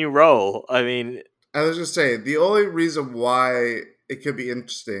season and a new role, I mean, I was just saying the only reason why it could be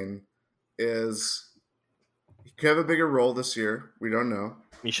interesting is he could have a bigger role this year. We don't know.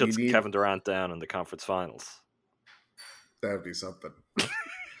 he shuts Kevin Durant down in the conference finals. That'd be something.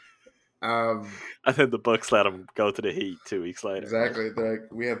 And then the Bucks let him go to the Heat 2 weeks later. Exactly. Right? They're like,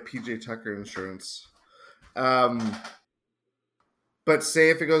 we have PJ Tucker insurance. But say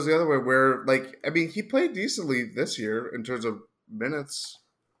if it goes the other way, where he played decently this year in terms of minutes,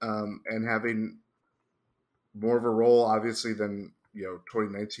 and having more of a role, obviously, than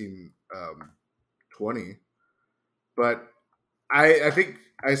 2019, 20. But I think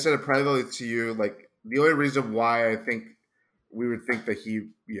I said it privately to you. Like, the only reason why I think we would think that he,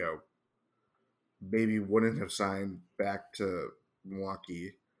 maybe wouldn't have signed back to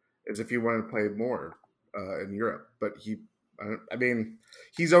Milwaukee is if he wanted to play more in Europe. But he's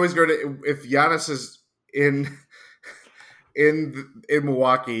always going to. If Giannis is in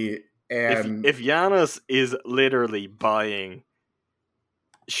Milwaukee, and if Giannis is literally buying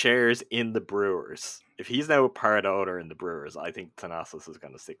shares in the Brewers, if he's now a part owner in the Brewers, I think Thanasis is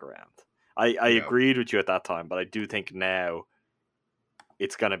going to stick around. I agreed with you at that time, but I do think now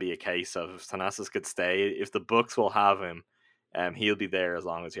it's going to be a case of if Thanasis could stay, if the Bucks will have him, he'll be there as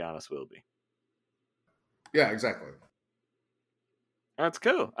long as Giannis will be. Yeah, exactly. That's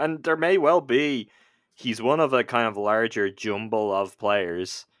cool. And there may well be, he's one of a kind of larger jumble of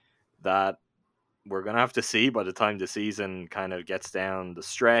players that we're going to have to see by the time the season kind of gets down the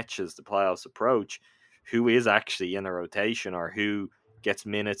stretch as the playoffs approach, who is actually in a rotation or who gets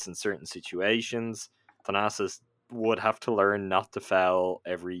minutes in certain situations. Thanasis would have to learn not to foul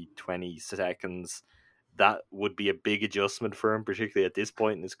every 20 seconds. That would be a big adjustment for him, particularly at this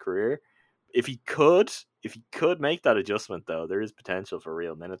point in his career. If he could make that adjustment, though, there is potential for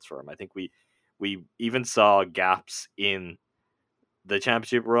real minutes for him. I think we even saw gaps in the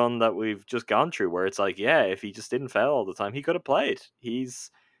championship run that we've just gone through where it's like, yeah, if he just didn't foul all the time, he could have played.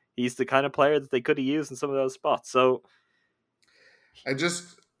 He's the kind of player that they could have used in some of those spots. So I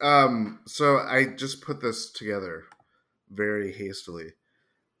just put this together very hastily.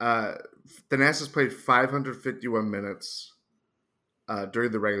 Thanasis played 551 minutes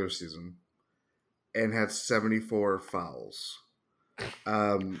during the regular season and had 74 fouls.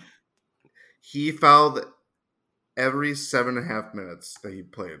 He fouled every 7.5 minutes that he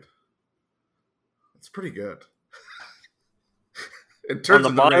played. That's pretty good. In terms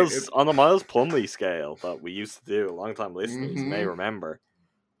on the Miles Plumlee scale that we used to do, long-time listeners may remember,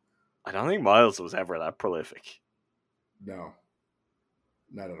 I don't think Miles was ever that prolific. No,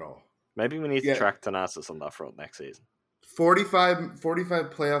 not at all. Maybe we need to track Thanasis on that front next season. 45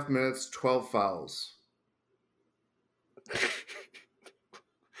 playoff minutes, 12 fouls.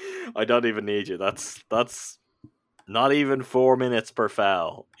 I don't even need you. That's not even 4 minutes per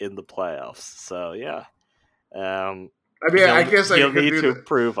foul in the playoffs. So yeah, I guess I could need to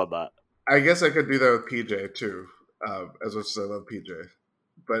improve on that. I guess I could do that with PJ too, as much as I love PJ,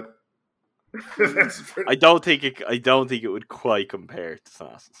 but I don't think it would quite compare to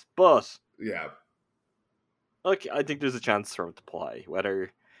Thanasis, but yeah. Look, I think there's a chance for him to play.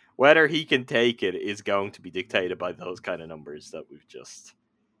 Whether he can take it is going to be dictated by those kind of numbers that we just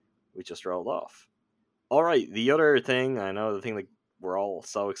rolled off. All right, the other thing, I know the thing that we're all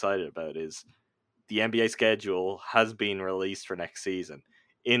so excited about is the NBA schedule has been released for next season.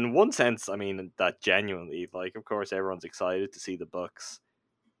 In one sense, I mean, that genuinely, of course, everyone's excited to see the Bucks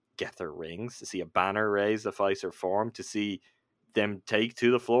get their rings, to see a banner raised at Pfizer Forum, to see them take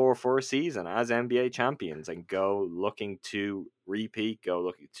to the floor for a season as NBA champions and go looking to repeat, go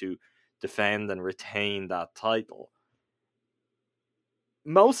looking to defend and retain that title.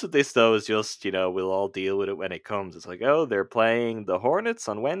 Most of this, though, is just, we'll all deal with it when it comes. It's like, oh, they're playing the Hornets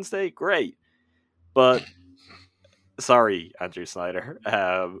on Wednesday? Great. But, sorry, Andrew Snyder.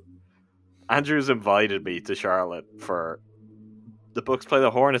 Andrew's invited me to Charlotte for... The Bucks play the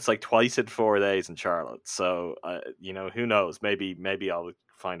Hornets twice in 4 days in Charlotte. So, who knows? Maybe I'll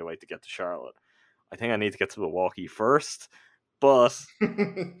find a way to get to Charlotte. I think I need to get to Milwaukee first. But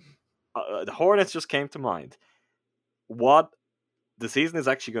the Hornets just came to mind. What the season is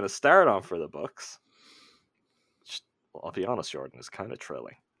actually going to start on for the Bucks, I'll be honest, Jordan, is kind of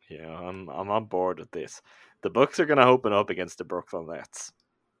thrilling. I'm on board with this. The Bucks are going to open up against the Brooklyn Nets.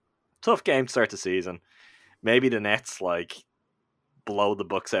 Tough game to start the season. Maybe the Nets blow the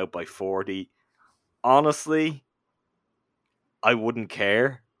Bucks out by 40. Honestly, I wouldn't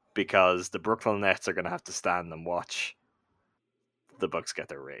care because the Brooklyn Nets are going to have to stand and watch the Bucks get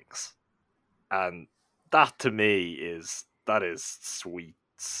their rings. And that to me is sweet,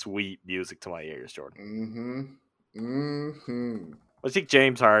 sweet music to my ears, Jordan. What do you think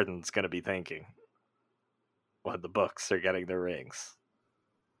James Harden's going to be thinking when the Bucks are getting their rings?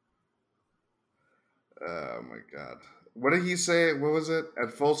 Oh my God. What did he say? What was it?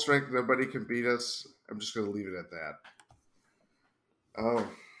 At full strength, nobody can beat us. I'm just going to leave it at that. Oh.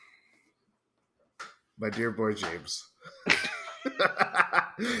 My dear boy, James.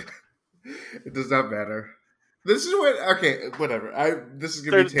 It does not matter. This is what... Okay, whatever. This is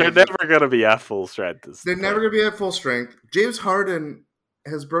going to be... They're never going to be at full strength. They're never going to be at full strength. James Harden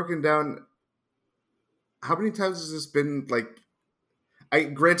has broken down... How many times has this been, like...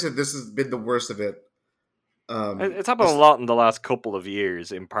 Granted, this has been the worst of it. It's happened a lot in the last couple of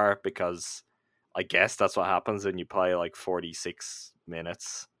years, in part because I guess that's what happens when you play like 46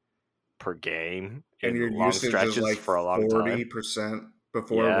 minutes per game and your long usage stretches is like for a long 40%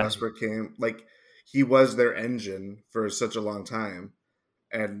 before Westbrook came. Like, he was their engine for such a long time,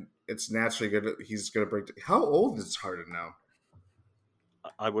 and it's naturally good. He's going to break. How old is Harden now?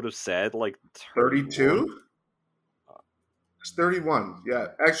 I would have said like 32. He's 31. Yeah,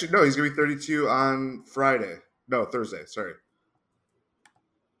 actually, no, he's going to be 32 on Friday. No, Thursday. Sorry.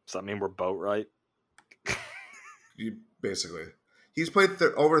 Does that mean we're both right? Basically. He's played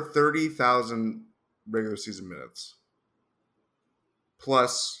over 30,000 regular season minutes.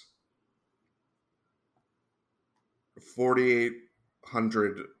 Plus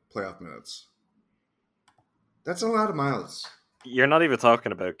 4,800 playoff minutes. That's a lot of miles. You're not even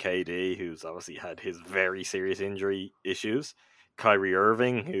talking about KD, who's obviously had his very serious injury issues. Kyrie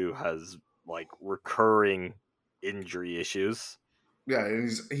Irving, who has like recurring injury issues. Yeah,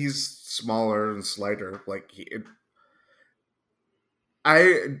 and he's smaller and slighter. Like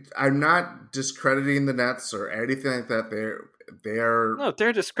I'm not discrediting the Nets or anything like that.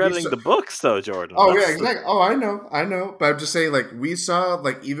 They're discrediting the Bucks though, Jordan. Oh yeah, exactly. Oh, I know. But I'm just saying, like, we saw,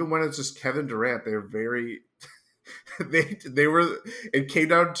 like, even when it's just Kevin Durant, they're very. they were. It came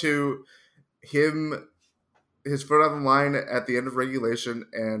down to him, his foot on the line at the end of regulation,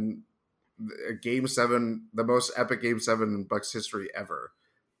 and Game 7, the most epic Game 7 in Bucks history ever,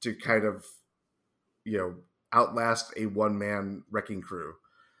 to kind of, outlast a one-man wrecking crew.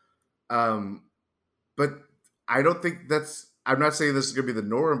 But I don't think I'm not saying this is going to be the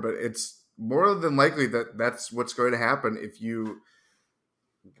norm, but it's more than likely that that's what's going to happen if you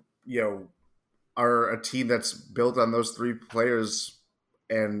are a team that's built on those three players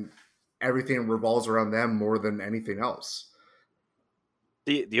and everything revolves around them more than anything else.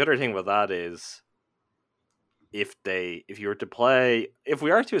 The other thing with that is if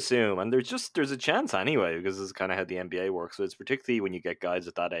we are to assume, and there's a chance anyway, because this is kind of how the NBA works, so it's particularly when you get guys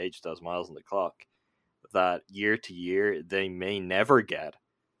at that age, those miles on the clock, that year to year they may never get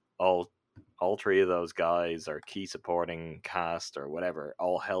all three of those guys or key supporting cast or whatever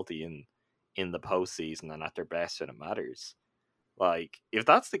all healthy in the postseason and at their best when it matters. Like, if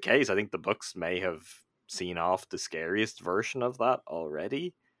that's the case, I think the Bucks may have seen off the scariest version of that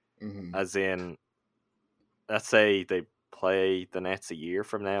already. Mm-hmm. As in, let's say they play the Nets a year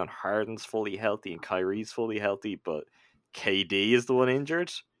from now and Harden's fully healthy and Kyrie's fully healthy, but KD is the one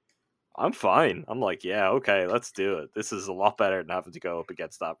injured. I'm fine. I'm like, yeah, okay, let's do it. This is a lot better than having to go up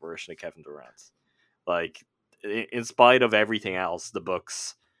against that version of Kevin Durant. Like, in spite of everything else, the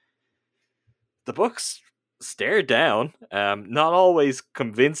Bucks stared down, not always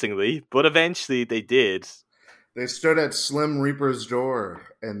convincingly, but eventually they did. They stood at Slim Reaper's door,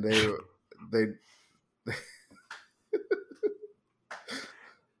 and they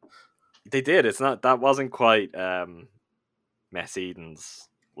they did. That wasn't quite Mess Eden's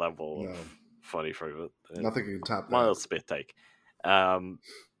level of funny for it. Nothing can top that. Mild spit take. The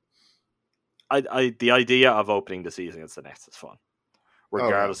idea of opening the season against the Nets is fun,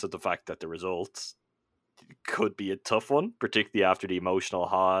 regardless of the fact that the results could be a tough one, particularly after the emotional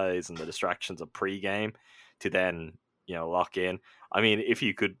highs and the distractions of pre-game, to then lock in. I mean, if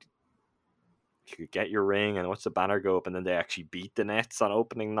you could get your ring and watch the banner go up, and then they actually beat the Nets on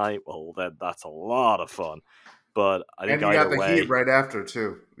opening night, well, that's a lot of fun. But I think and you got the Heat right after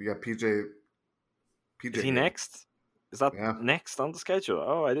too. You got PJ. Is he next? Is that next on the schedule?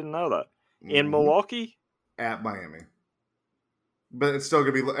 Oh, I didn't know that. Mm-hmm. In Milwaukee? At Miami. But it's still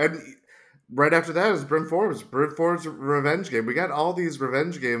going to be... And right after that is Bryn Forbes. Bryn Forbes' revenge game. We got all these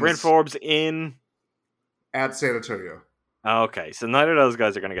revenge games. Bryn Forbes in... At San Antonio. Okay, so neither of those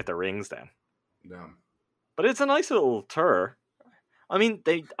guys are going to get their rings then. No. But it's a nice little tour. I mean,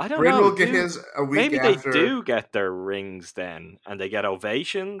 I don't Bryn know. Will get his a week maybe after. They do get their rings then, and they get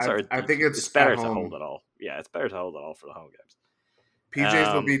ovations. I think it's better at home. to hold it all. Yeah, it's better to hold it all for the home games.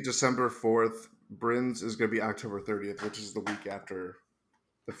 PJ's will be December 4th. Bryn's is going to be October 30th, which is the week after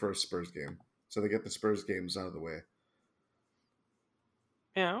the first Spurs game. So they get the Spurs games out of the way.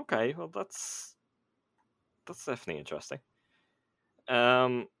 Yeah, okay. Well, that's definitely interesting.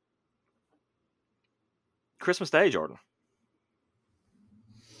 Christmas Day, Jordan.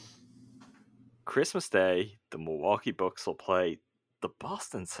 Christmas Day, the Milwaukee Bucks will play the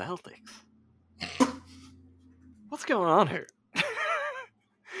Boston Celtics. What's going on here?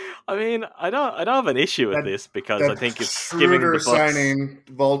 I mean, I don't have an issue with this because I think it's giving the Bucks signing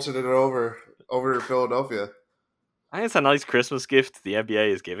vaulted it over Philadelphia. I think it's a nice Christmas gift the NBA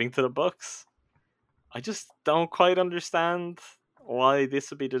is giving to the Bucks. I just don't quite understand why this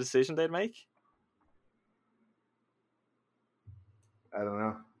would be the decision they'd make. I don't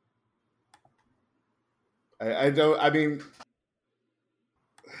know. I don't. I mean,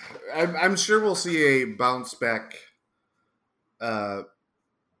 I'm sure we'll see a bounce back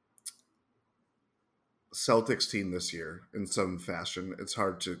Celtics team this year in some fashion. It's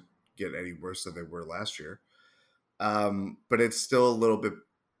hard to get any worse than they were last year, but it's still a little bit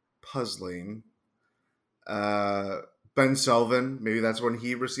puzzling. Ben Sullivan, maybe that's when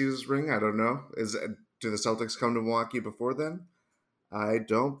he receives his ring. I don't know. Do the Celtics come to Milwaukee before then? I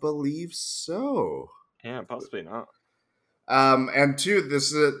don't believe so. Yeah, possibly not. And two,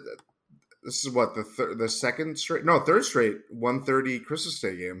 this is what the third straight 1:30 Christmas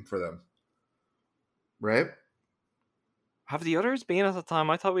Day game for them, right? Have the others been at the time?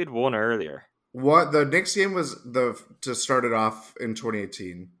 I thought we'd won earlier. What the Knicks game was to start it off in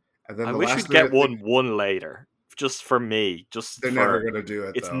 2018, and then I wish we'd get one later. Just for me, they're never going to do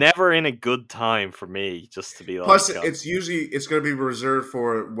it. It's never in a good time for me, just to be like. Plus, it's going to be reserved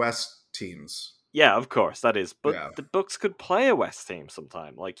for West teams. Yeah, of course that is. But the Bucks could play a West team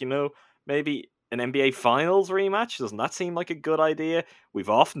sometime. Like, maybe an NBA Finals rematch. Doesn't that seem like a good idea? We've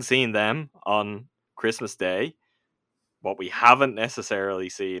often seen them on Christmas Day. What we haven't necessarily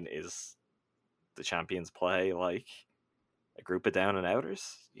seen is the champions play like a group of down and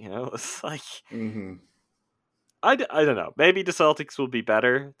outers. It's like. Mm-hmm. I don't know. Maybe the Celtics will be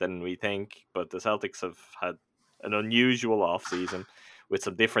better than we think, but the Celtics have had an unusual offseason with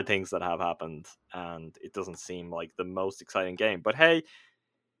some different things that have happened, and it doesn't seem like the most exciting game. But hey,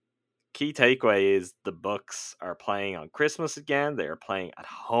 key takeaway is the Bucks are playing on Christmas again. They are playing at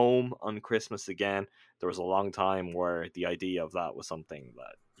home on Christmas again. There was a long time where the idea of that was something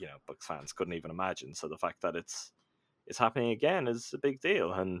that, Bucks fans couldn't even imagine. So the fact that it's happening again is a big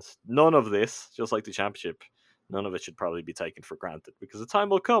deal. And none of this, just like the championship, none of it should probably be taken for granted because the time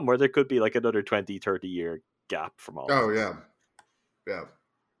will come where there could be like another 20, 30 year gap from all of this. Yeah. Yeah.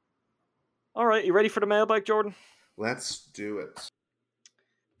 All right, you ready for the mailbag, Jordan? Let's do it.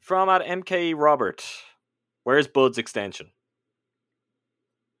 From at MK Robert, where's Bud's extension?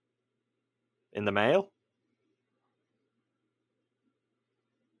 In the mail?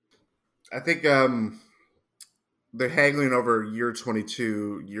 I think they're haggling over year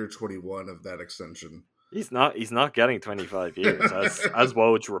 22, year 21 of that extension. He's not getting 25 years, as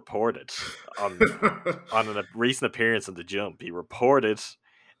Woj reported on a recent appearance on The Jump. He reported,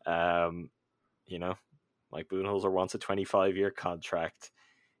 Mike Budenholzer wants a 25-year contract.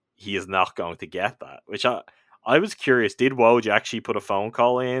 He is not going to get that, which I was curious. Did Woj actually put a phone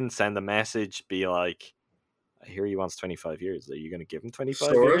call in, send a message, be like, I hear he wants 25 years. Are you going to give him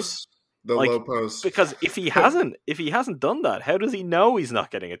 25 years? The low post. Because if he hasn't done that, how does he know he's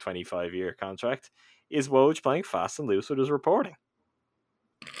not getting a 25-year contract? Is Woj playing fast and loose with his reporting?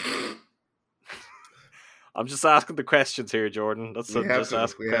 I'm just asking the questions here, Jordan. Let's just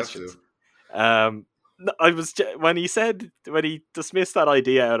ask questions. I was when he dismissed that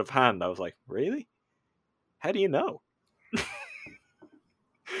idea out of hand, I was like, really? How do you know?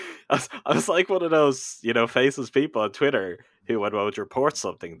 I was like one of those, faceless people on Twitter who, when Woj reports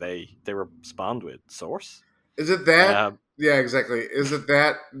something, they respond with source. Is it that? Yeah, exactly. Is it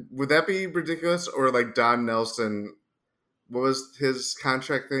that? Would that be ridiculous? Or like Don Nelson, what was his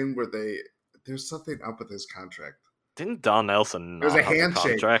contract thing? There's something up with his contract. Didn't Don Nelson not have a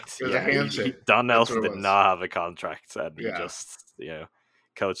contract? It was a handshake. Don Nelson did not have a contract, and he just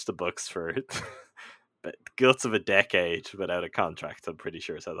coached the Bucks for the guts of a decade without a contract. I'm pretty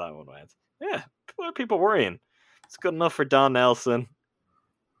sure is how that one went. Yeah, what are people worrying? It's good enough for Don Nelson.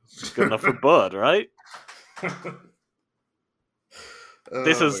 It's good enough for Bud, right?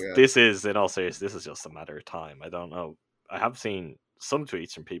 This is in all seriousness, this is just a matter of time. I don't know. I have seen some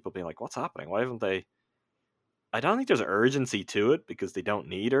tweets from people being like, what's happening? Why haven't they? I don't think there's urgency to it because they don't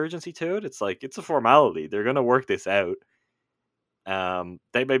need urgency to it. It's like, it's a formality. They're going to work this out.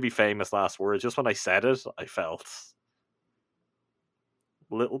 They may be famous last words. Just when I said it, I felt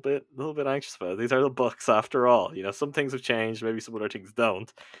a little bit anxious about. These are the Bucks after all. Some things have changed, maybe some other things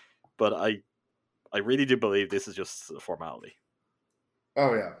don't. But I really do believe this is just a formality.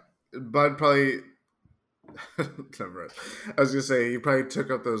 Oh yeah, Bud probably. Never mind. I was gonna say he probably took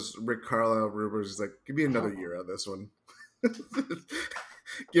up those Rick Carlisle rumors. He's like, give me another year on this one.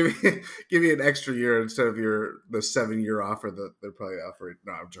 give me an extra year instead of the 7-year offer that they're probably offering.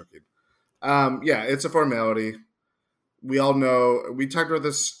 No, I'm joking. Yeah, it's a formality. We all know. We talked about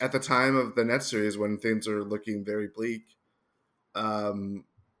this at the time of the Nets series when things are looking very bleak. And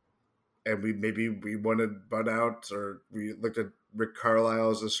we wanted Bud out, or we looked at Rick Carlisle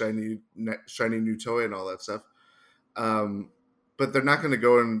as a shiny new toy and all that stuff. But they're not going to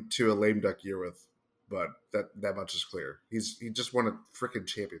go into a lame duck year with Bud. That much is clear. He just won a freaking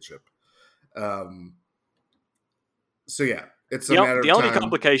championship. So yeah, it's a matter of time. The only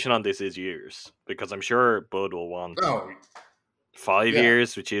complication on this is years, because I'm sure Bud will want 5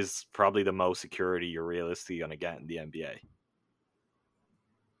 years, which is probably the most security you're realistically going to get in the NBA.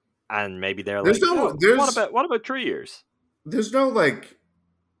 And maybe they're what about 3 years? There's no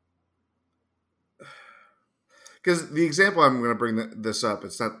because the example I'm going to bring this up,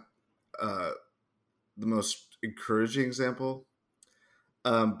 it's not the most encouraging example,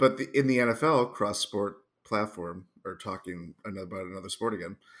 but in the NFL cross-sport platform, or talking about another sport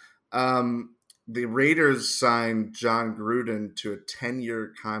again, the Raiders signed John Gruden to a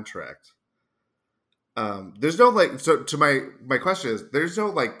 10-year contract. There's no so to my question is, there's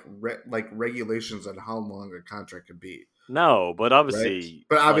no regulations on how long a contract can be. No, but obviously,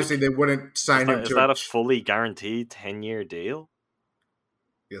 right? They wouldn't sign him. Is that a fully guaranteed 10-year deal?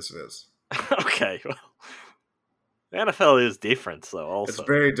 Yes, it is. Okay, well, the NFL is different, so also it's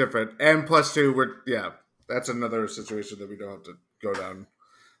very different. And plus, two, that's another situation that we don't have to go down.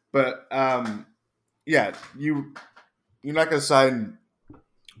 But yeah, you're not going to sign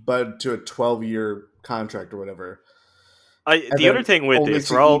Bud to a 12-year contract or whatever. The other thing with this,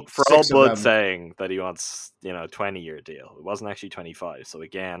 for all Bud saying that he wants 20-year deal, it wasn't actually 25. So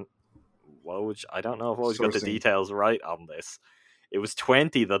again, I don't know if Woj got the details right on this. It was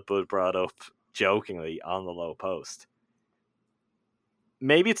 20 that Bud brought up jokingly on the low post.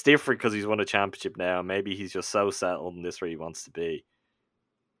 Maybe it's different because he's won a championship now. Maybe he's just so settled and this is where he wants to be.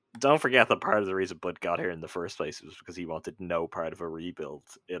 Don't forget that part of the reason Bud got here in the first place was because he wanted no part of a rebuild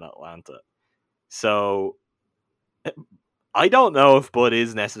in Atlanta. So I don't know if Bud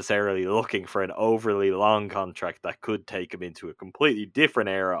is necessarily looking for an overly long contract that could take him into a completely different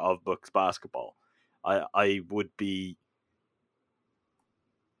era of Bucks basketball. I'd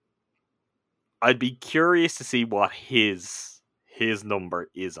be curious to see what his number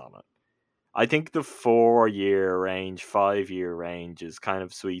is on it. I think the 4-year range, 5-year range is kind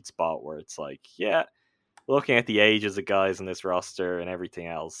of sweet spot where it's like, yeah, looking at the ages of guys on this roster and everything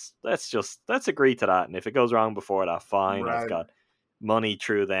else, let's agree to that. And if it goes wrong before that, fine. Right. I've got money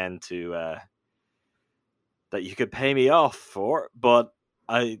through then to that you could pay me off for. But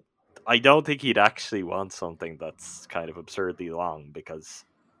I don't think he'd actually want something that's kind of absurdly long, because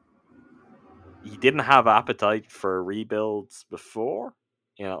he didn't have appetite for rebuilds before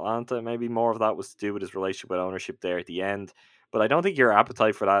in Atlanta. Maybe more of that was to do with his relationship with ownership there at the end. But I don't think your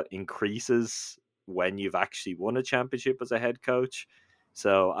appetite for that increases when you've actually won a championship as a head coach.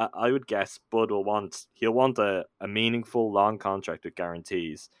 So I would guess Bud will want a meaningful long contract with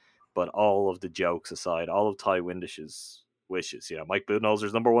guarantees. But all of the jokes aside, all of Ty Windish's wishes, Mike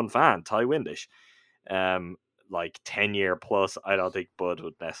Budenholzer's number one fan, Ty Windish, 10-year plus, I don't think Bud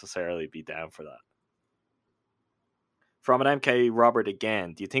would necessarily be down for that. From an MK Robert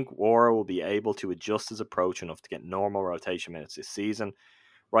again, do you think Wara will be able to adjust his approach enough to get normal rotation minutes this season?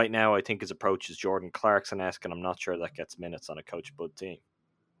 Right now, I think his approach is Jordan Clarkson-esque, and I'm not sure that gets minutes on a Coach Bud team.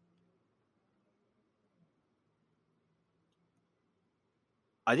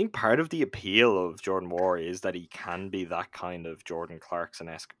 I think part of the appeal of Jordan Wara is that he can be that kind of Jordan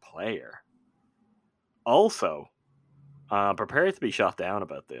Clarkson-esque player. Also, prepare to be shot down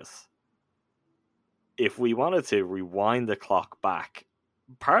about this. If we wanted to rewind the clock back,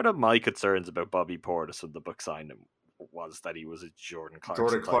 part of my concerns about Bobby Portis when the Bucks signed him was that he was a Jordan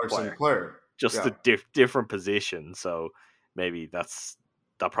Clarkson player. Just a different position. So maybe that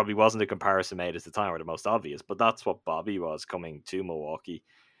probably wasn't a comparison made at the time or the most obvious, but that's what Bobby was coming to Milwaukee.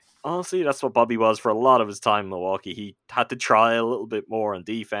 Honestly, that's what Bobby was for a lot of his time in Milwaukee. He had to try a little bit more on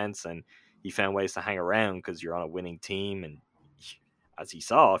defense, and he found ways to hang around because you're on a winning team. And as he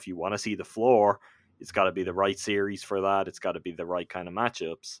saw, if you want to see the floor, it's got to be the right series for that. It's got to be the right kind of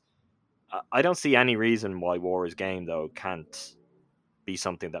matchups. I don't see any reason why Wara's game, though, can't be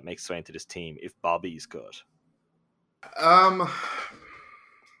something that makes its way into this team if Bobby's good.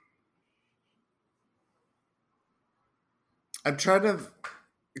 I'm trying to,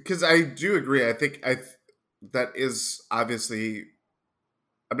 because I do agree. I think that is obviously.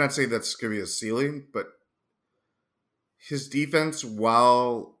 I'm not saying that's going to be a ceiling, but his defense,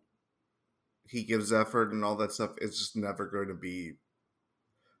 while he gives effort and all that stuff, is just never going to be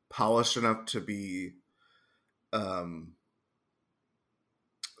polished enough to be um,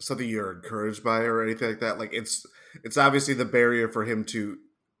 something you're encouraged by or anything like that. Like it's obviously the barrier for him to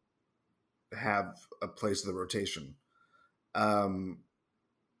have a place in the rotation.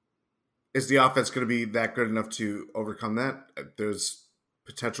 Is the offense going to be that good enough to overcome that? There's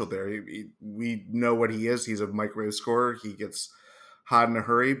potential there. We know what he is. He's a microwave scorer. He gets hot in a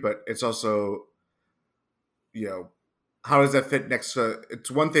hurry, but it's also, how does that fit next to?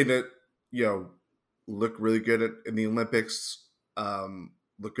 It's one thing to, look really good in the Olympics,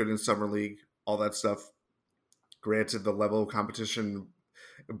 look good in summer league, all that stuff. Granted, the level of competition,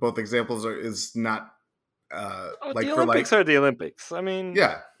 both examples is not like the Olympics are the Olympics. I mean,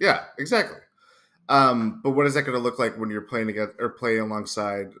 yeah, exactly. But what is that going to look like when you're playing against or playing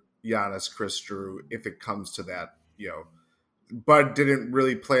alongside Giannis, Chris, Drew, if it comes to that? Bud didn't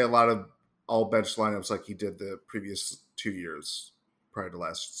really play a lot of all bench lineups like he did the previous 2 years prior to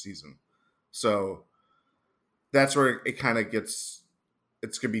last season. So that's where it kind of gets.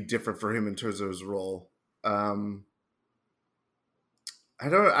 It's going to be different for him in terms of his role. I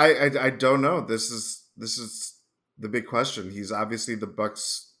don't know. This is the big question. He's obviously the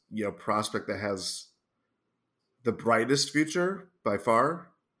Bucks, prospect that has the brightest future by far.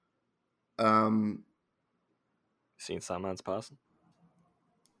 Seen Sandman's passing.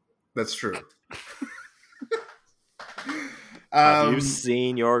 That's true. Have you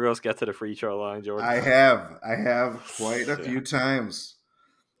seen Yorgos get to the free throw line, Jordan? I have quite a few times.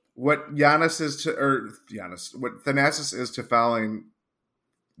 What Thanasis is to fouling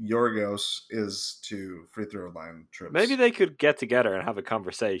Yorgos is to free throw line trips. Maybe they could get together and have a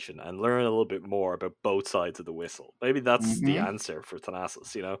conversation and learn a little bit more about both sides of the whistle. Maybe that's the answer for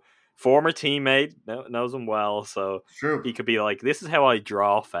Thanasis, Former teammate, knows him well, so True. He could be like, this is how I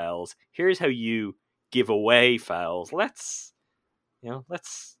draw fouls. Here's how you give away fouls. Let's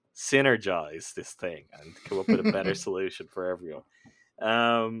synergize this thing and come up with a better solution for everyone.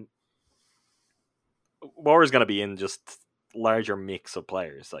 Warriors going to be in just larger mix of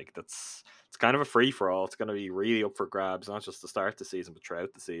players. Like it's kind of a free for all. It's going to be really up for grabs, not just to start the season, but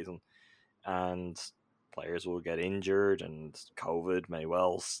throughout the season. And players will get injured, and COVID may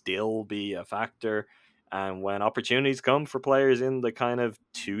well still be a factor. And when opportunities come for players in the kind of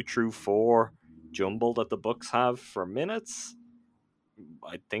 2-4 jumble that the Bucks have for minutes,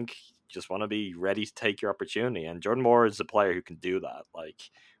 I think you just want to be ready to take your opportunity. And Jordan Moore is a player who can do that. Like,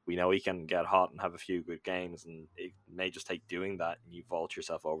 we know he can get hot and have a few good games, and it may just take doing that and you vault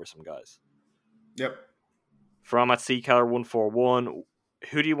yourself over some guys. Yep. From at CKeller141,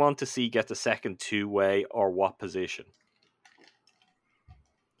 who do you want to see get the second two-way, or what position?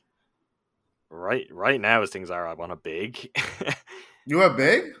 Right now, as things are, I want a big. You want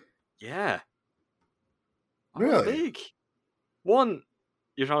big? Yeah. Really? Big. One,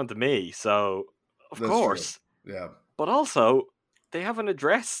 you're talking to me, so of That's course. True. Yeah. But also, they haven't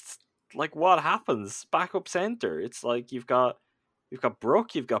addressed like what happens backup center. It's like you've got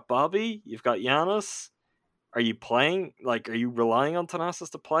Brooke, you've got Bobby, you've got Giannis. Are you playing? Like, are you relying on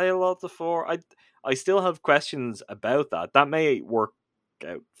Thanasis to play a lot of the four? I still have questions about that. That may work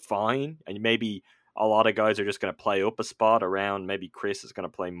out fine, and maybe a lot of guys are just going to play up a spot around. Maybe Chris is going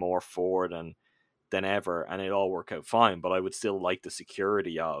to play more forward than ever, and it all work out fine. But I would still like the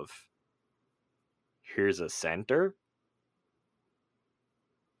security of here's a center.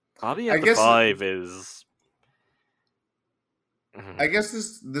 Bobby at the 5 is. I guess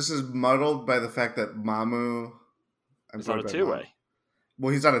this is muddled by the fact that Mamu is on a two-way.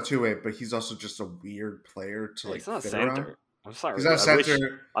 Well, he's on a two-way, but he's also just a weird player to like. He's not a fit center. Around. I'm sorry. He's not a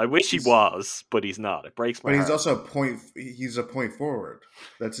center. I wish he was, but he's not. It breaks my heart. But he's also a point. He's a point forward.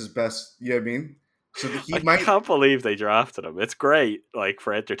 That's his best. You know what I mean? So I can't believe they drafted him. It's great, like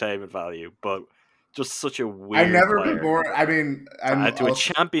for entertainment value, but just such a weird. I've never player. been bored. I mean, add to a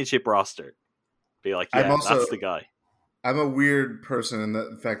championship roster. Be like, yeah, that's the guy. I'm a weird person in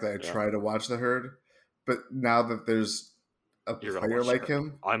the fact that I try to watch the Herd, but now that there's a player like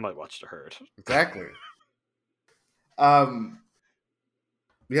him, I might watch the Herd. Exactly.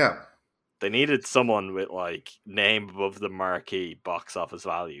 Yeah. They needed someone with like name above the marquee box office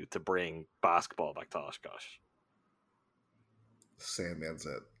value to bring basketball back to Oshkosh. Sandman's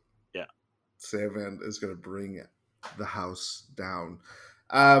it. Yeah. Sandman is going to bring the house down.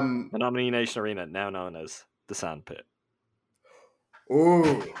 The Nomination Arena, now known as the Sand Pit.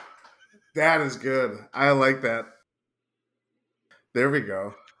 Ooh, that is good. I like that. There we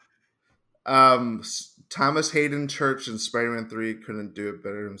go. Thomas Hayden Church in Spider-Man 3 couldn't do it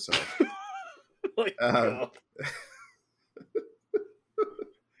better himself. My God.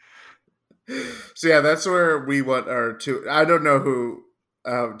 So yeah, that's where we want our two. I don't know who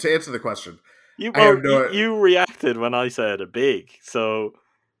to answer the question. You reacted when I said a big, so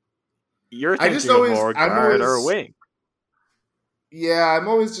you're thinking of more guard or wing. Yeah, I'm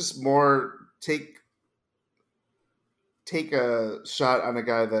always just more take a shot on a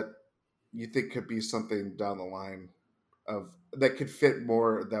guy that you think could be something down the line of that could fit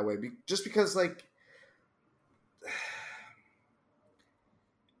more that way. Just because, like,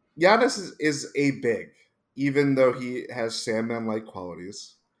 Giannis is a big, even though he has Sandman-like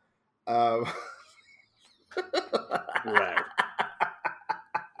qualities. Wow.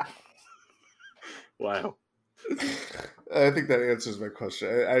 Wow. I think that answers my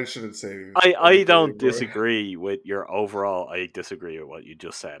question. I shouldn't say. I don't disagree with your overall. I disagree with what you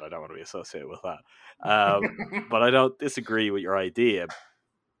just said. I don't want to be associated with that. But I don't disagree with your idea.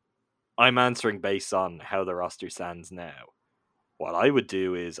 I'm answering based on how the roster stands now. What I would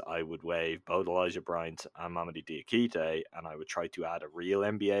do is I would waive both Elijah Bryant and Mamadi Diakite, and I would try to add a real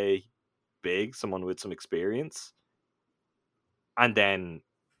NBA big, someone with some experience. And then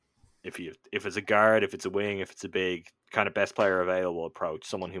if it's a guard, if it's a wing, if it's a big, kind of best player available approach,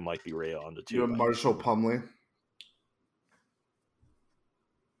 someone who might be real on the two-way. You have Marshall Plumlee?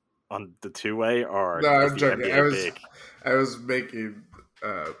 On the two-way, or no, I'm joking. NBA I was making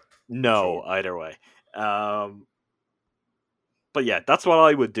no, either way. But yeah, that's what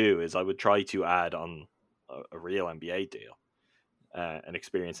I would do, is I would try to add on a real NBA deal, an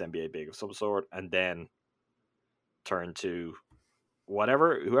experienced NBA big of some sort, and then turn to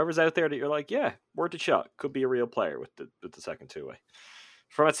whoever's out there that you're like, yeah, worth a shot, could be a real player with the second two-way.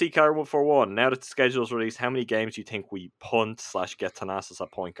 From at CCar141, now that the schedule is released, how many games do you think we punt/get Thanasis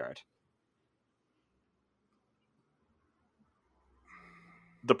at point guard?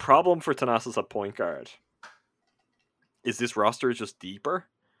 The problem for Thanasis at point guard is this roster is just deeper.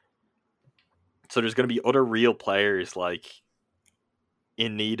 So there's going to be other real players like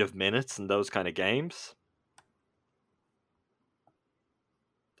in need of minutes in those kind of games.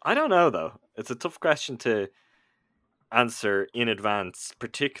 I don't know, though. It's a tough question to answer in advance,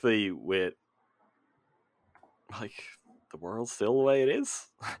 particularly with like the world still the way it is.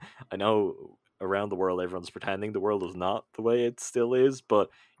 I know around the world everyone's pretending the world is not the way it still is, but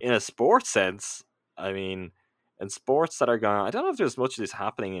in a sports sense, I mean, in sports that are going on, I don't know if there's much of this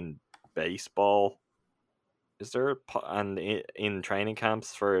happening in baseball. Is there and in training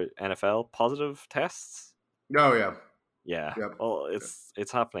camps for NFL positive tests? Oh yeah. Yeah. Yep. Well,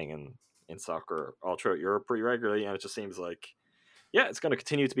 it's happening in soccer all throughout Europe pretty regularly, and it just seems like, yeah, it's going to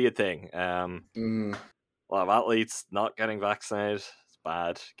continue to be a thing. A lot of athletes not getting vaccinated. It's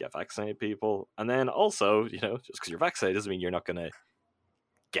bad. Get vaccinated, people. And then also, just because you're vaccinated doesn't mean you're not going to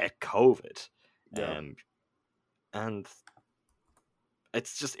get COVID. Yeah. And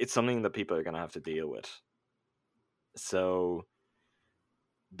it's something that people are going to have to deal with. So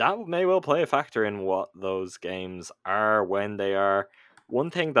that may well play a factor in what those games are, when they are. One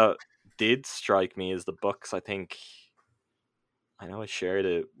thing that did strike me is the Bucks, I know I shared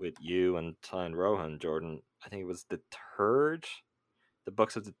it with you and Ty and Rohan, Jordan. I think it was the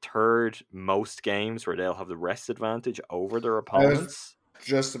Bucks have the third most games where they'll have the rest advantage over their opponents. I was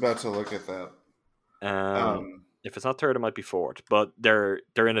just about to look at that. If it's not third, it might be fourth. But they're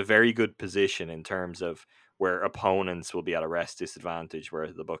in a very good position in terms of where opponents will be at a rest disadvantage,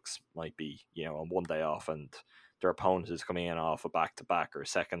 where the Bucks might be, on one day off, and their opponent is coming in off a back-to-back or a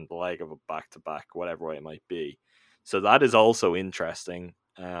second leg of a back-to-back, whatever way it might be. So that is also interesting.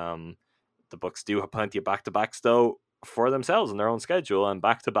 The Bucks do have plenty of back-to-backs, though, for themselves in their own schedule, and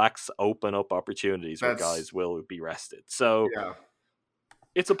back-to-backs open up opportunities where guys will be rested. So yeah,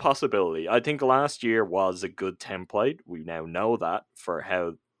 it's a possibility. I think last year was a good template. We now know that for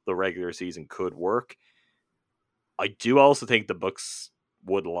how the regular season could work. I do also think the Bucks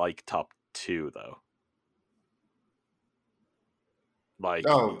would like top two, though. Like,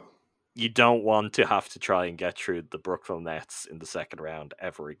 you don't want to have to try and get through the Brooklyn Nets in the second round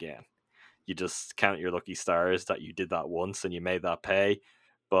ever again. You just count your lucky stars that you did that once and you made that pay.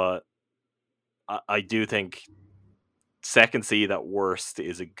 But I do think second seed at worst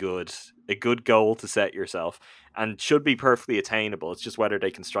is a good goal to set yourself, and should be perfectly attainable. It's just whether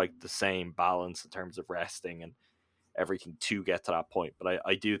they can strike the same balance in terms of resting and everything to get to that point. But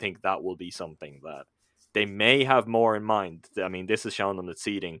I do think that will be something that they may have more in mind. I mean, this has shown them that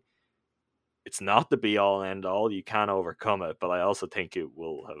seeding it's not the be all and end all. You can overcome it, but I also think it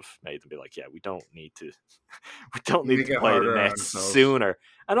will have made them be like, yeah, we don't need to, we don't need to get play the harder on Nets ourselves. sooner.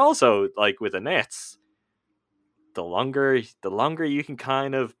 And also, like with the Nets, the longer you can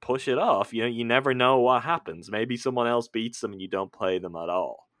kind of push it off, you never know what happens. Maybe someone else beats them and you don't play them at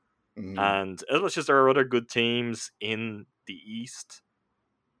all. Mhm. And as much as there are other good teams in the East,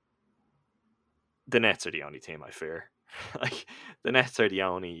 the Nets are the only team I fear. Like the Nets are the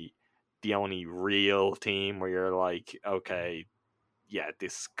only real team where you're like, okay, yeah,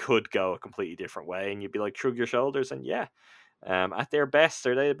 this could go a completely different way, and you'd be like, shrug your shoulders, and yeah, at their best,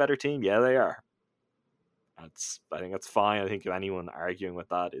 are they a better team? Yeah, they are. I think that's fine. I think anyone arguing with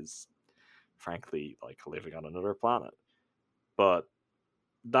that is, frankly, like living on another planet. But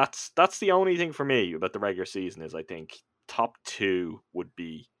that's the only thing for me about the regular season is I think top 2 would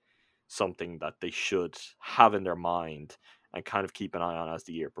be something that they should have in their mind and kind of keep an eye on as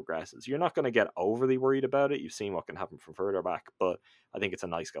the year progresses. You're not going to get overly worried about it. You've seen what can happen from further back, but I think it's a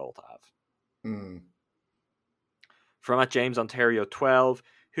nice goal to have. Mm. From at James Ontario 12,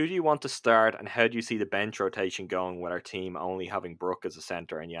 who do you want to start and how do you see the bench rotation going with our team only having Brook as a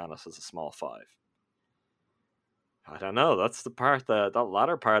center and Giannis as a small 5? I don't know. That's the part that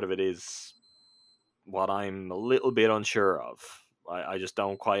latter part of it is what I'm a little bit unsure of. I just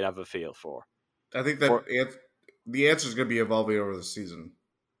don't quite have a feel for. I think that the answer is going to be evolving over the season.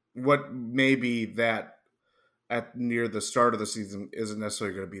 What may be that at near the start of the season isn't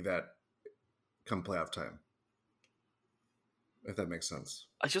necessarily going to be that come playoff time. If that makes sense.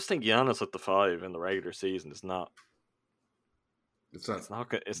 I just think Giannis at the 5 in the regular season is not. It's not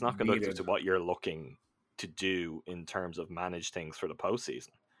conducive to what you're looking to do in terms of manage things for the postseason.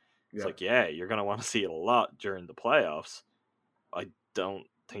 It's like, yeah, you're going to want to see it a lot during the playoffs. I don't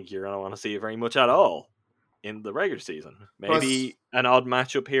think you're going to want to see it very much at all in the regular season. Maybe an odd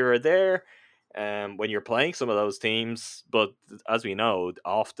matchup here or there when you're playing some of those teams. But as we know,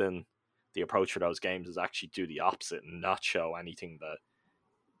 often the approach for those games is actually do the opposite and not show anything that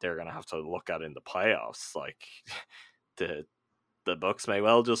they're going to have to look at in the playoffs. Like the Bucks may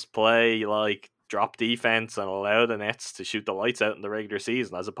well just play like drop defense and allow the Nets to shoot the lights out in the regular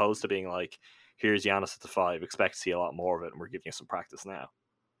season, as opposed to being like, here's Giannis at the 5, expect to see a lot more of it, and we're giving you some practice now.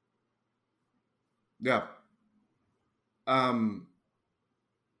 Yeah. Who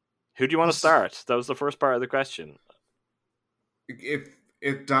do you want to start? That was the first part of the question.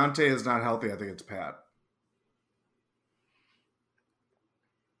 If Dante is not healthy, I think it's Pat.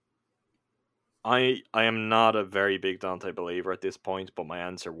 I am not a very big Dante believer at this point, but my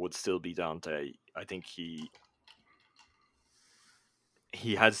answer would still be Dante. I think he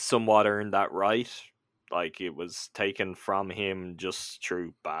has somewhat earned that right. Like, it was taken from him just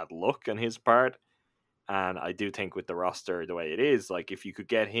through bad luck on his part. And I do think with the roster the way it is, like, if you could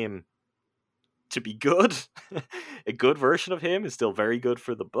get him to be good, a good version of him is still very good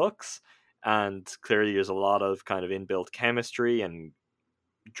for the Bucks. And clearly there's a lot of kind of inbuilt chemistry, and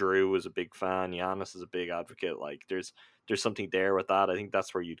Drew is a big fan. Giannis is a big advocate. Like, there's something there with that. I think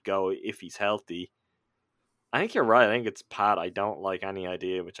that's where you'd go if he's healthy. I think you're right. I think it's Pat. I don't like any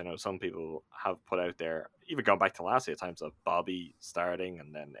idea, which I know some people have put out there, even going back to last year, times of Bobby starting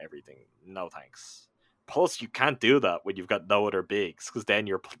and then everything. No thanks. Plus, you can't do that when you've got no other bigs, because then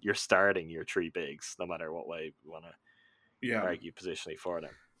you're starting your 3 bigs, no matter what way we want to argue positionally for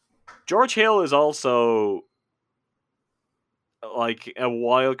them. George Hill is also like a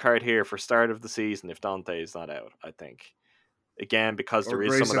wild card here for start of the season if Dante is not out, I think. Again, because there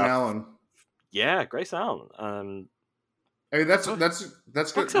is some of that. Allen. Yeah, Grayson Allen. I mean, that's good.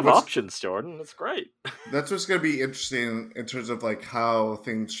 Bucks have options, Jordan. That's great. That's what's going to be interesting in terms of like how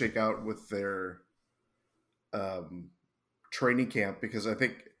things shake out with their training camp, because I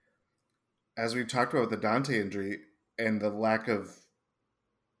think, as we talked about the Dante injury and the lack of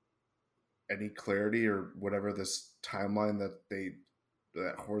any clarity or whatever this timeline that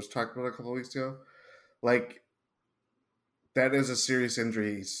Horst talked about a couple of weeks ago, like, that is a serious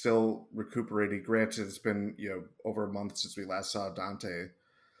injury. He's still recuperating. Granted, it's been over a month since we last saw Dante,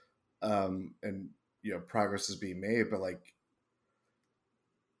 and progress is being made. But like,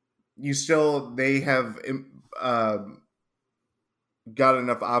 they have got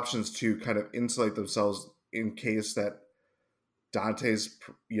enough options to kind of insulate themselves in case that Dante's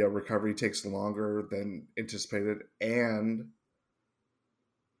recovery takes longer than anticipated, and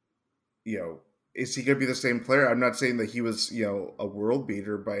is he going to be the same player? I'm not saying that he was, a world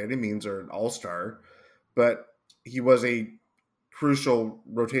beater by any means or an all-star, but he was a crucial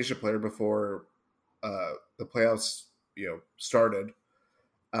rotation player before the playoffs, started.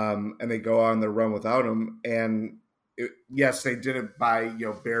 And they go on their run without him. And yes, they did it by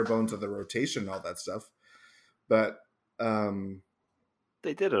bare bones of the rotation and all that stuff, but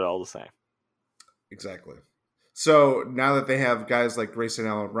they did it all the same. Exactly. So now that they have guys like Grayson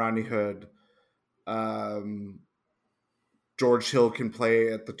Allen, Rodney Hood, George Hill can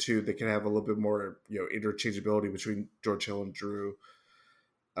play at the 2. They can have a little bit more interchangeability between George Hill and Drew.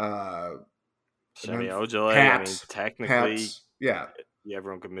 Semi Ojale, I mean, technically, yeah,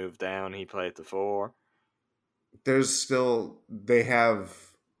 everyone could move down. He played the 4. They have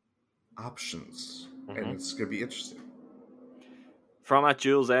options, and it's going to be interesting. From at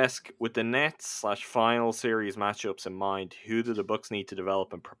Jules-esque, with the Nets/final series matchups in mind, who do the Bucks need to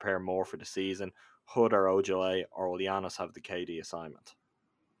develop and prepare more for the season? Hood or Ojale, or will Giannis have the KD assignment?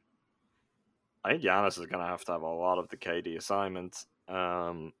 I think Giannis is going to have a lot of the KD assignment,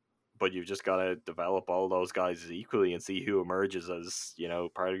 but you've just got to develop all those guys equally and see who emerges as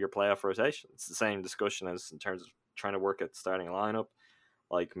part of your playoff rotation. It's the same discussion as in terms of trying to work at starting a lineup.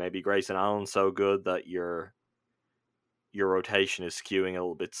 Like maybe Grayson Allen's so good that your rotation is skewing a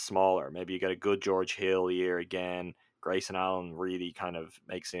little bit smaller. Maybe you get a good George Hill year again. Grayson Allen really kind of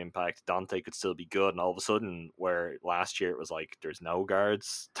makes an impact. Dante could still be good, and all of a sudden, where last year it was like there's no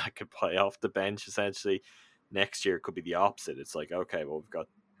guards that could play off the bench, essentially, next year it could be the opposite. It's like, okay, well, we've got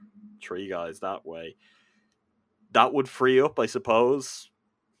 3 guys that way. That would free up, I suppose,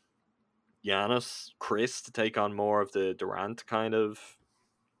 Giannis, Chris to take on more of the Durant kind of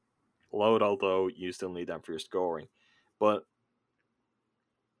load, although you still need them for your scoring. But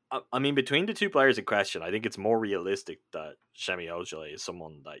I mean, between the 2 players in question, I think it's more realistic that Semi Ojale is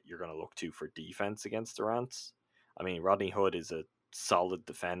someone that you're going to look to for defense against Durant. I mean, Rodney Hood is a solid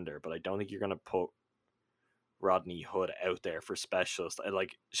defender, but I don't think you're going to put Rodney Hood out there for specialists.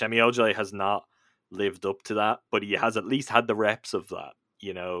 Like, Semi Ojale has not lived up to that, but he has at least had the reps of that.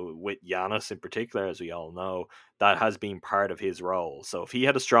 With Giannis in particular, as we all know, that has been part of his role. So if he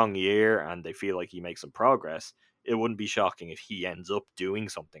had a strong year and they feel like he makes some progress, it wouldn't be shocking if he ends up doing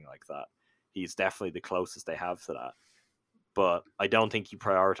something like that. He's definitely the closest they have to that. But I don't think you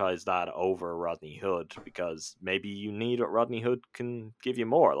prioritize that over Rodney Hood, because maybe you need what Rodney Hood can give you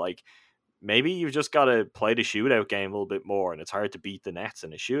more. Like, maybe you've just got to play the shootout game a little bit more, and it's hard to beat the Nets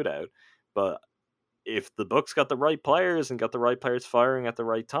in a shootout. But if the Bucks got the right players and got the right players firing at the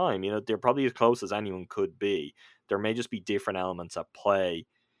right time, they're probably as close as anyone could be. There may just be different elements at play.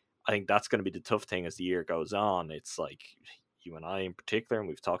 I think that's going to be the tough thing as the year goes on. It's like you and I in particular, and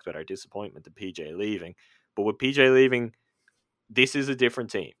we've talked about our disappointment in PJ leaving. But with PJ leaving, this is a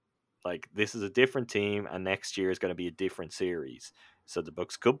different team. Like, this is a different team, and next year is going to be a different series. So the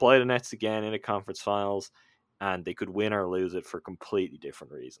Bucks could play the Nets again in a conference finals, and they could win or lose it for completely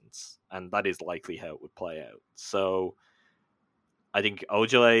different reasons. And that is likely how it would play out. So I think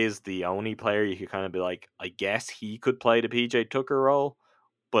Ojale is the only player you could kind of be like, I guess he could play the PJ Tucker role,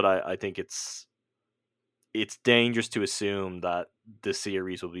 but I think it's dangerous to assume that the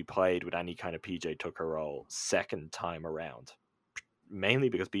series will be played with any kind of PJ Tucker role second time around, mainly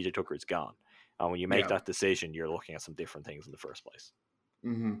because PJ Tucker is gone. And when you make that decision, you're looking at some different things in the first place.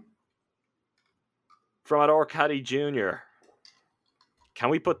 Mm-hmm. From Ador Caddy Jr., can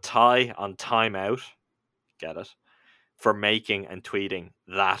we put Ty on timeout? Get it? For making and tweeting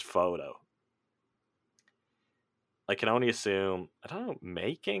that photo. I can only assume, I don't know,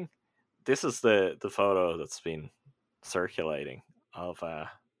 making? This is the photo that's been circulating of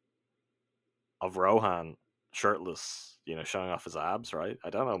Rohan shirtless, showing off his abs, right? I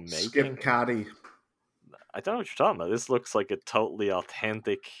don't know, making. Skip Cotty. I don't know what you're talking about. This looks like a totally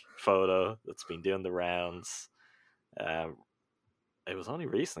authentic photo that's been doing the rounds. It was only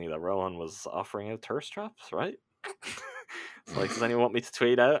recently that Rohan was offering out thirst traps, right? It's like, does anyone want me to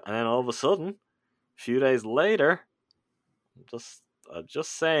tweet out? And then all of a sudden, a few days later, I'm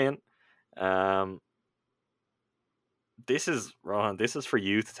just saying, this is Rohan. This is for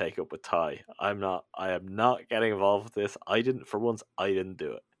you to take up with Ty. I am not getting involved with this. I didn't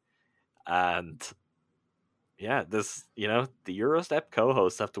do it. And yeah, this, the Eurostep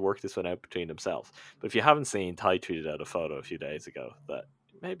co-hosts have to work this one out between themselves. But if you haven't seen, Ty tweeted out a photo a few days ago that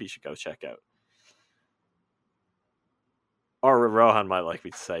maybe you should go check out. Or Rohan might like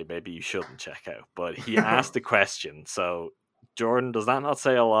me to say maybe you shouldn't check out. But he asked the question. So, Jordan, does that not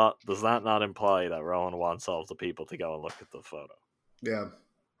say a lot? Does that not imply that Rohan wants all the people to go and look at the photo? Yeah.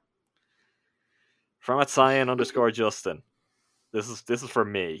 From at Cyan_Justin. This is for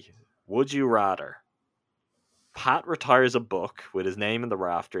me. Would you rather Pat retires a Buck with his name in the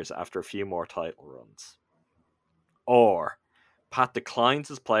rafters after a few more title runs, or Pat declines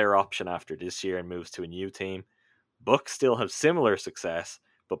his player option after this year and moves to a new team? Bucks still have similar success,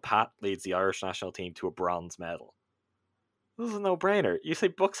 but Pat leads the Irish national team to a bronze medal. This is a no-brainer. You say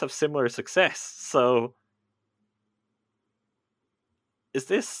Bucks have similar success, so is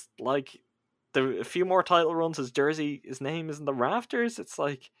this like a few more title runs? His name is in the rafters. It's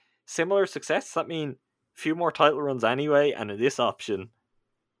like similar success. Does that mean a few more title runs anyway? And in this option,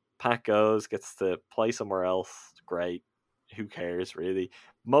 Pat goes, gets to play somewhere else. Great. Who cares, really?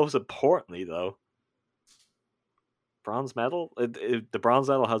 Most importantly, though, bronze medal? The bronze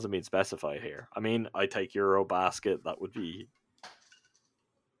medal hasn't been specified here. I mean, I take Eurobasket. That would be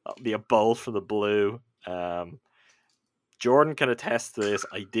a bolt for the blue. Jordan can attest to this.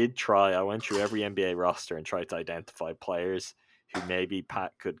 I did try. I went through every NBA roster and tried to identify players who maybe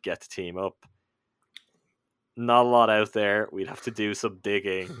Pat could get to team up. Not a lot out there. We'd have to do some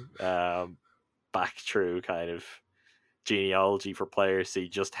digging back through kind of genealogy for players, see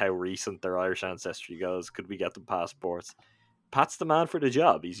just how recent their Irish ancestry goes. Could we get them passports? Pat's the man for the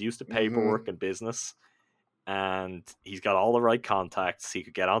job. He's used to paperwork and business, and he's got all the right contacts. He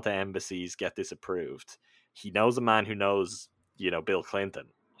could get onto embassies, get this approved. He knows a man who knows, Bill Clinton.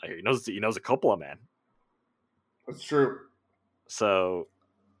 He knows a couple of men. That's true. So,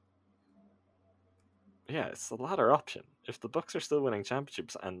 yeah, it's the latter option. If the Bucks are still winning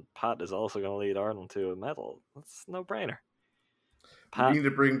championships and Pat is also going to lead Ireland to a medal, that's no brainer. We need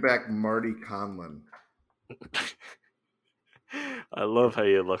to bring back Marty Conlon. I love how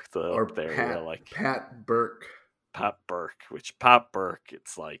you looked up there. Pat, like Pat Burke. Pat Burke,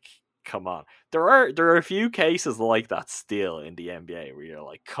 it's like, come on. There are a few cases like that still in the NBA where you're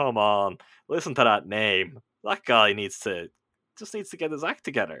like, come on, listen to that name. That guy needs to get his act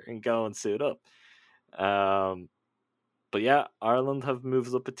together and go and suit up. But yeah, Ireland have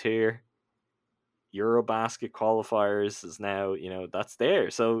moved up a tier. Eurobasket qualifiers is now, that's there.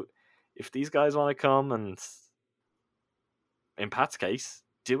 So if these guys want to come and, in Pat's case,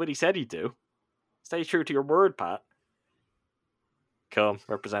 do what he said he'd do, stay true to your word, Pat. Come,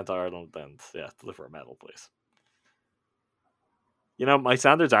 represent Ireland, and deliver a medal, please. My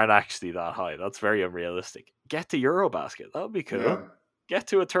standards aren't actually that high. That's very unrealistic. Get to Eurobasket. That would be cool. Yeah. Get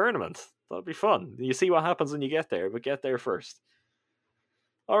to a tournament. That would be fun. You see what happens when you get there, but get there first.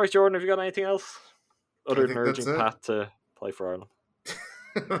 All right, Jordan, have you got anything else other than urging Pat to play for Ireland?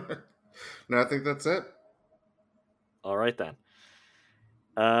 No, I think that's it. All right, then.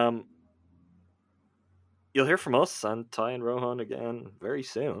 You'll hear from us and Ty and Rohan again very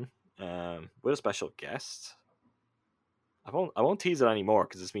soon with a special guest. I won't tease it anymore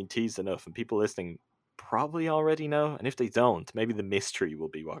because it's been teased enough and people listening probably already know. And if they don't, maybe the mystery will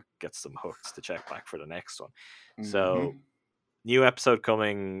be what gets them hooked to check back for the next one. Mm-hmm. So, new episode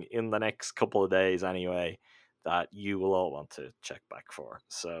coming in the next couple of days anyway that you will all want to check back for.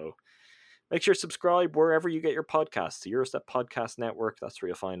 So, make sure to subscribe wherever you get your podcasts. The Eurostep Podcast Network, that's where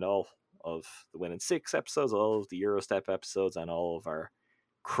you'll find all of the Win in 6 episodes, all of the Eurostep episodes, and all of our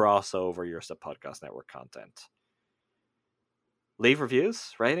crossover Eurostep Podcast Network content. Leave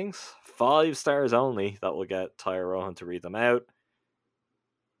reviews, ratings, 5 stars only. That will get Ty or Rohan to read them out.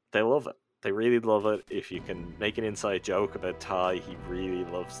 They love it. They really love it. If you can make an inside joke about Ty, he really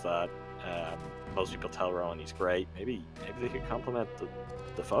loves that. Most people tell Rohan he's great. Maybe they could compliment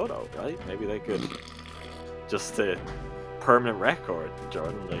the photo, right? Maybe they could just a permanent record,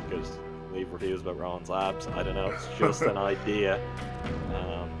 Jordan. They could leave reviews about Rohan's abs. I don't know. It's just an idea.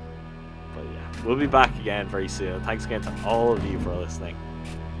 But yeah, we'll be back again very soon. Thanks again to all of you for listening.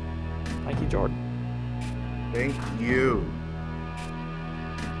 Thank you, Jordan. Thank you.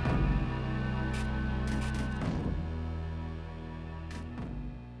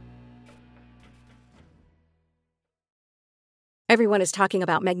 Everyone is talking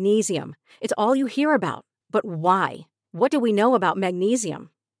about magnesium. It's all you hear about. But why? What do we know about magnesium?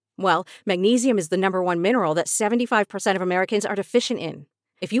 Well, magnesium is the #1 mineral that 75% of Americans are deficient in.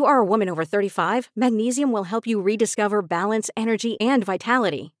 If you are a woman over 35, magnesium will help you rediscover balance, energy, and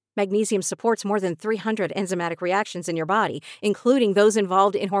vitality. Magnesium supports more than 300 enzymatic reactions in your body, including those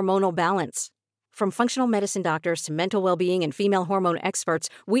involved in hormonal balance. From functional medicine doctors to mental well-being and female hormone experts,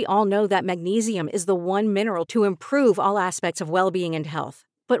 we all know that magnesium is the one mineral to improve all aspects of well-being and health.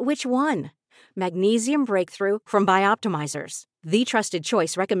 But which one? Magnesium Breakthrough from Bioptimizers, the trusted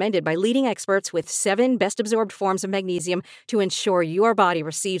choice recommended by leading experts with 7 best-absorbed forms of magnesium to ensure your body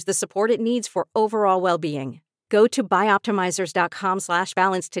receives the support it needs for overall well-being. Go to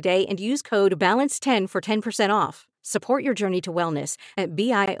bioptimizers.com/balance today and use code BALANCE10 for 10% off. Support your journey to wellness at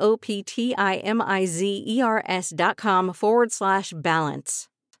bioptimizers.com/balance.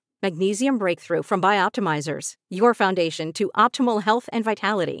 Magnesium Breakthrough from Bioptimizers, your foundation to optimal health and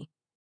vitality.